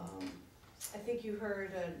 I think you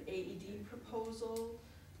heard an AED proposal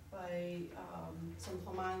by some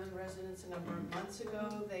Plum Island residents a number of months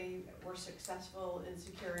ago. They were successful in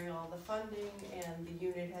securing all the funding, and the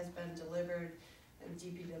unit has been delivered, and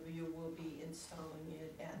DPW will be installing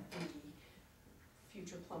it at the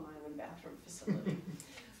future Plum Island bathroom facility.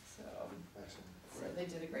 So, they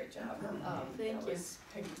did a great job. Thank that you. was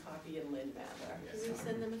Peggy Poppy and Lynn Mather. Can we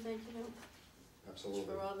send them a thank you note Absolutely.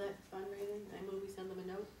 for all that fundraising? I move we send them a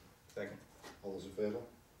note. Second. All those in favor?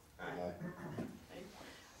 Aye.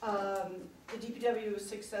 The DPW was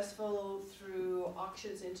successful through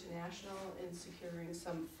Auctions International in securing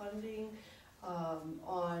some funding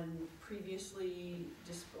on previously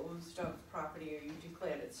disposed of property, or you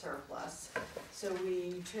declared it surplus. So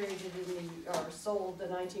we traded sold the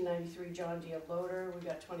 1993 John Deere loader. We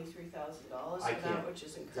got $23,000 for that, which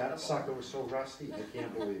is incredible. That sucker was so rusty, I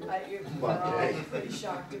can't believe it. We're all pretty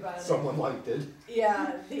shocked about it. Someone liked it.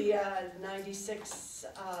 Yeah, the 96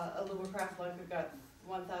 Alumacraft Blanca got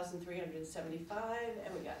 $1,375,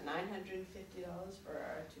 and we got $950 for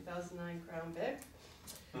our 2009 Crown Vic.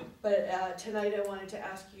 But tonight I wanted to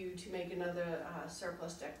ask you to make another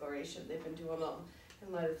surplus declaration. They've been doing them,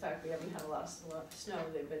 in light of the fact we haven't had a lot of snow,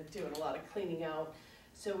 they've been doing a lot of cleaning out.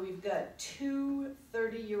 So we've got two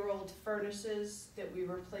 30-year-old furnaces that we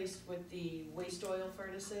replaced with the waste oil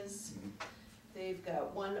furnaces. They've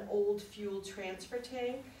got one old fuel transfer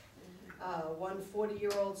tank, one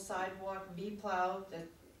 40-year-old sidewalk V-plow that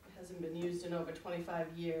hasn't been used in over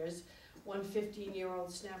 25 years, one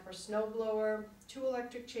 15-year-old snapper snow blower, two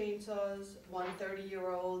electric chainsaws, one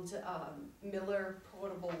 30-year-old Miller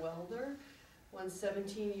portable welder, one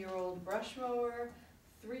 17-year-old brush mower,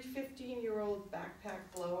 three 15-year-old backpack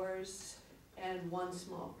blowers, and one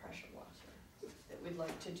small pressure washer. That we'd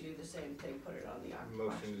like to do the same thing, put it on the auction.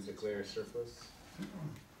 Motion to declare surplus.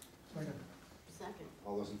 Second.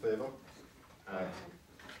 All those in favor? Aye. Okay.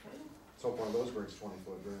 Let's hope one of those brings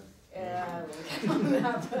 24 grand. Yeah, maybe.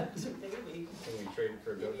 Can we trade it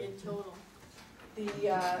for a Maybe building? in total. The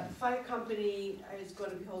fire company is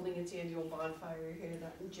going to be holding its annual bonfire here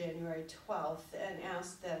on January 12th, and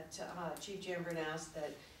asked that, Chief Jambrin asked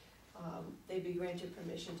that they be granted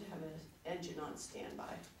permission to have an engine on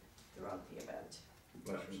standby throughout the event.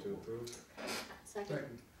 Motion to approve.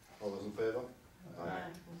 Second. All those in favor?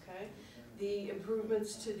 Okay. The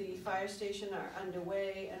improvements to the fire station are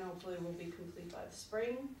underway and hopefully will be complete by the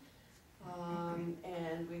spring.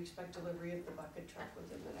 And we expect delivery of the bucket truck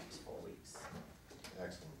within the next 4 weeks.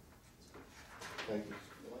 Excellent. Thank you.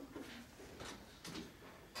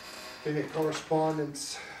 Okay,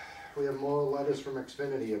 correspondence. We have more letters from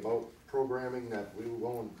Xfinity about programming that we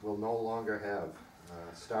will no longer have.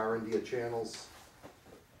 Star India channels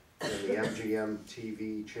and the MGM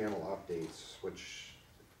TV channel updates, which,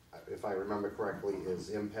 if I remember correctly, is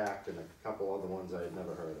Impact and a couple other ones I had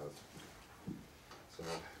never heard of. So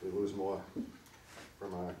we lose more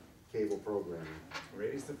from our cable programming.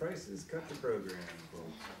 Raise the prices, cut the program.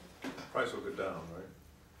 Price will go down,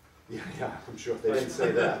 right? Yeah, I'm sure they didn't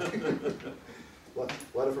say that.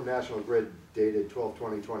 Letter from National Grid dated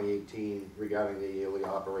 12/20/2018 regarding the yearly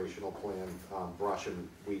operational plan, brush and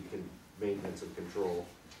weed maintenance and control.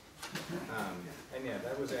 And yeah,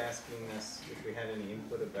 that was asking us if we had any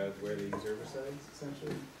input about where the use herbicides,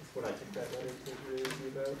 essentially. That's what I took that letter to really be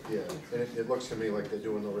about. Yeah, and it looks to me like they're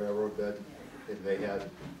doing the railroad bed. They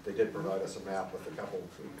did provide us a map with a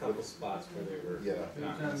couple spots where they were not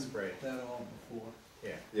We've done sprayed. that all before.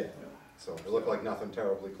 Yeah. Yeah, so it looked like nothing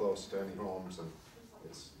terribly close to any homes, and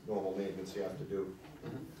it's normal maintenance you have to do.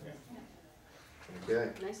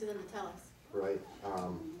 Okay, Nice of them to tell us. right,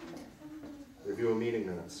 review of meeting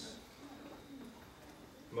minutes.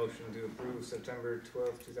 Motion to approve September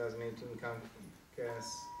 12th, 2018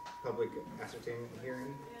 Comcast public ascertainment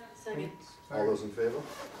hearing. Second. All those in favor?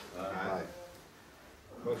 Aye.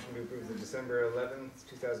 Motion to approve the December 11th,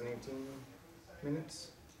 2018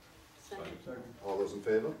 minutes. Second. All those in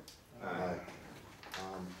favor? Aye.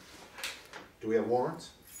 Do we have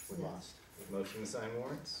warrants? We must. Motion to sign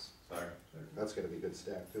warrants. Sorry. That's gonna be a good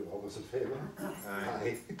stack too. All those in favor?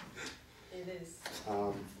 Aye. It is.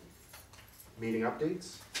 Meeting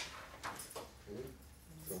updates? Okay.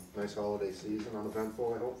 So, nice holiday season,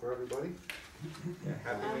 uneventful, I hope, for everybody. Yeah,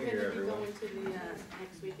 Happy I'm New gonna Year, be everyone. going to the,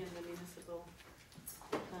 next weekend, the municipal,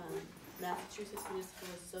 Massachusetts Municipal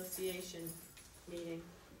Association meeting.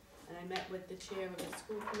 And I met with the chair of the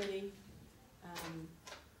school committee.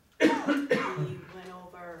 We went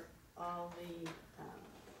over all the,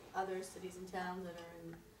 other cities and towns that are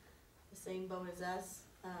in the same boat as us.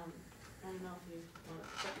 I don't know if you want to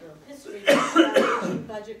check the history, but the foundation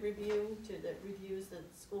budget review that reviews the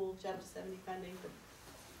school chapter 70 funding for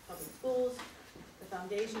public schools. The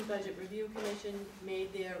Foundation Budget Review Commission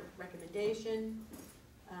made their recommendation.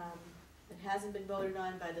 It hasn't been voted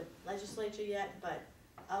on by the legislature yet, but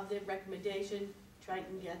of the recommendation,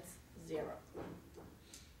 Triton gets 0.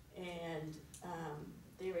 And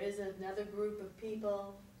there is another group of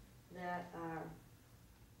people that are,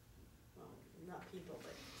 well, not people,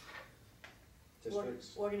 but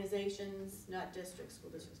Districts? organizations, not districts, school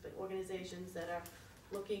districts, but organizations that are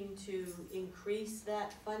looking to increase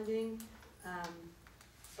that funding.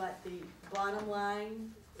 But the bottom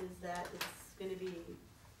line is that it's gonna be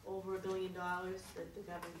over $1 billion that the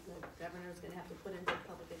governor's gonna have to put into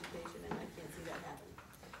public education, and I can't see that happening.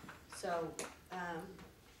 So,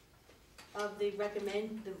 of the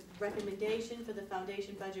recommendation for the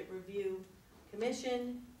Foundation Budget Review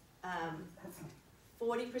Commission,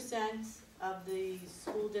 40% of the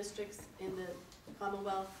school districts in the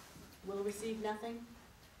Commonwealth will receive nothing,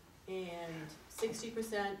 and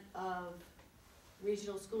 60% of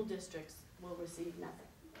regional school districts will receive nothing.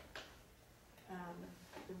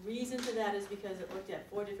 The reason for that is because it looked at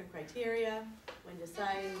 4 different criteria when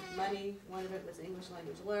deciding money. One of it was English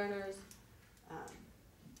language learners,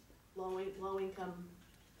 low income,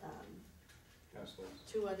 Households.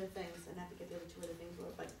 2 other things, and I forget the other 2 other things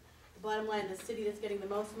were, but the bottom line, the city that's getting the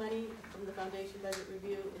most money from the Foundation Budget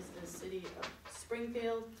Review is the city of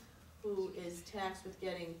Springfield, who is taxed with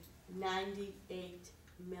getting $98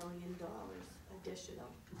 million additional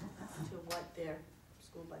to what their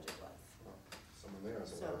school budget was. Someone there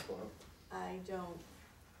has a lot of club. I don't,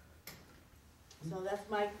 so that's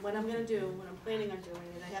what I'm gonna do, what I'm planning on doing,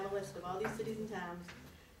 is I have a list of all these cities and towns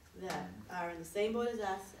that are in the same boat as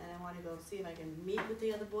us, and I wanna go see if I can meet with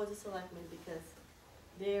the other boards of selectmen, because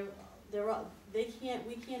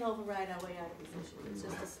we can't override our way out of these issues. It's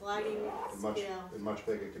just a sliding scale. In much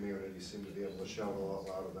bigger communities seem to be able to shout a lot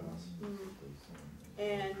louder than us.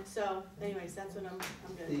 And so, anyways, that's what I'm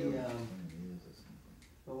gonna do.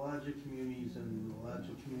 The larger communities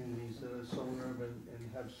that are so urban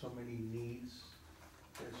and have so many needs,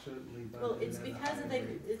 they're certainly budgeted. Well, it's at a because higher they,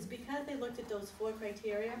 rate. it's because they looked at those 4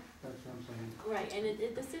 criteria. That's what I'm saying. Right,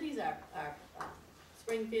 and the cities are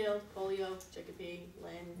Springfield, Holyoke, Chicopee,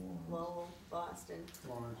 Lynn, Lowell, Boston,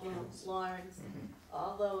 Lawrence, you know, yes. Lawrence,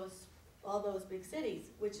 all those big cities,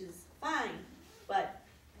 which is fine, But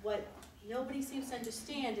what nobody seems to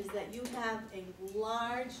understand is that you have a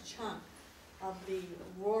large chunk of the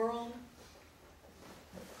rural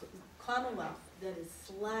Commonwealth that is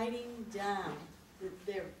sliding down.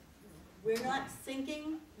 We're not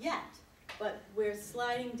sinking yet, but we're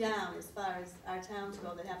sliding down as far as our towns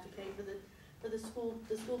go that have to pay for the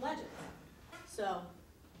school budget. So,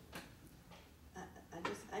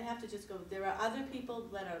 I have to just go, there are other people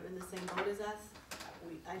that are in the same boat as us,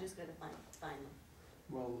 I just gotta find them.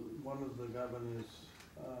 Well, one of the governor's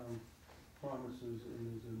promises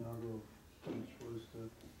in his inaugural speech was to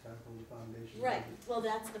tackle the foundation. Right, budget. well,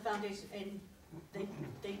 that's the foundation, and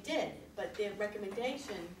they did, but their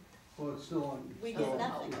recommendation, Well, it's still on, we get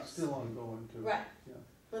nothing. it's still ongoing too. Right. Yeah.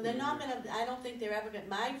 Well, they're not gonna, I don't think they're ever gonna,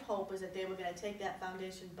 my hope is that they were gonna take that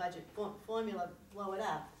foundation budget formula, blow it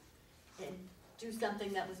up, and do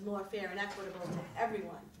something that was more fair and equitable to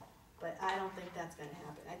everyone. But I don't think that's gonna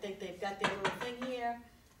happen. I think they've got their little thing here,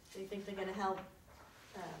 they think they're gonna help,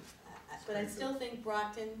 but I still think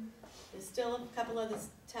Brockton, there's still a couple other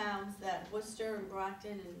towns, that Worcester and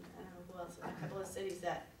Brockton and I don't know who else, a couple of cities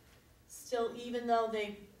that still, even though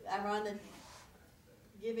they are on the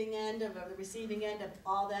giving end of, or the receiving end of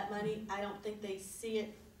all that money, I don't think they see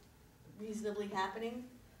it reasonably happening,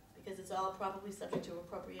 because it's all probably subject to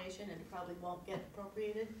appropriation and it probably won't get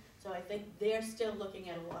appropriated. So I think they're still looking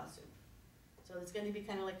at a lawsuit. So it's gonna be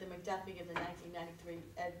kinda like the McDuffie of the 1993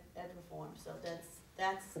 ed reform. So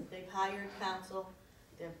that's, they've hired counsel,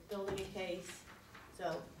 they're building a case.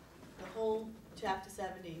 So the whole chapter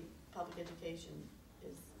 70 public education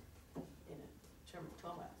is in a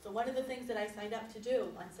turmoil. So one of the things that I signed up to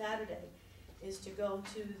do on Saturday is to go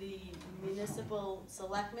to the municipal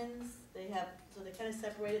selectmen's. They have, so they kind of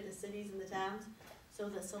separated the cities and the towns. So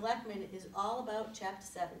the selectmen is all about chapter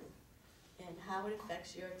 70 and how it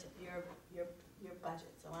affects your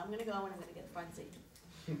budget. So I'm gonna go and I'm gonna get front seat.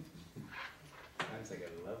 Sounds like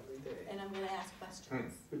a lovely day. And I'm gonna ask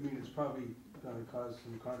questions. I mean, it's probably gonna cause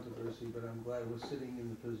some controversy, but I'm glad we're sitting in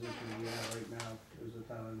the position we are right now as the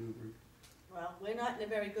town of Newbury. Well, we're not in a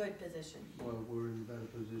very good position. Well, we're in a better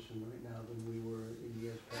position right now than we were in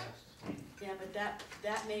years past. Yeah, but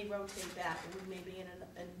that may rotate back and we may be in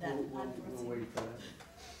that unforeseen. We'll wait for that.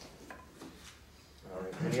 All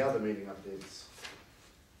right, any other meeting updates?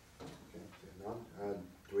 Okay, none.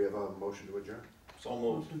 Do we have a motion to adjourn? So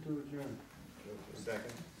moved. Motion to adjourn.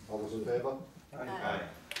 Second. All those in favor? Aye. Aye.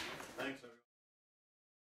 Thanks, everyone.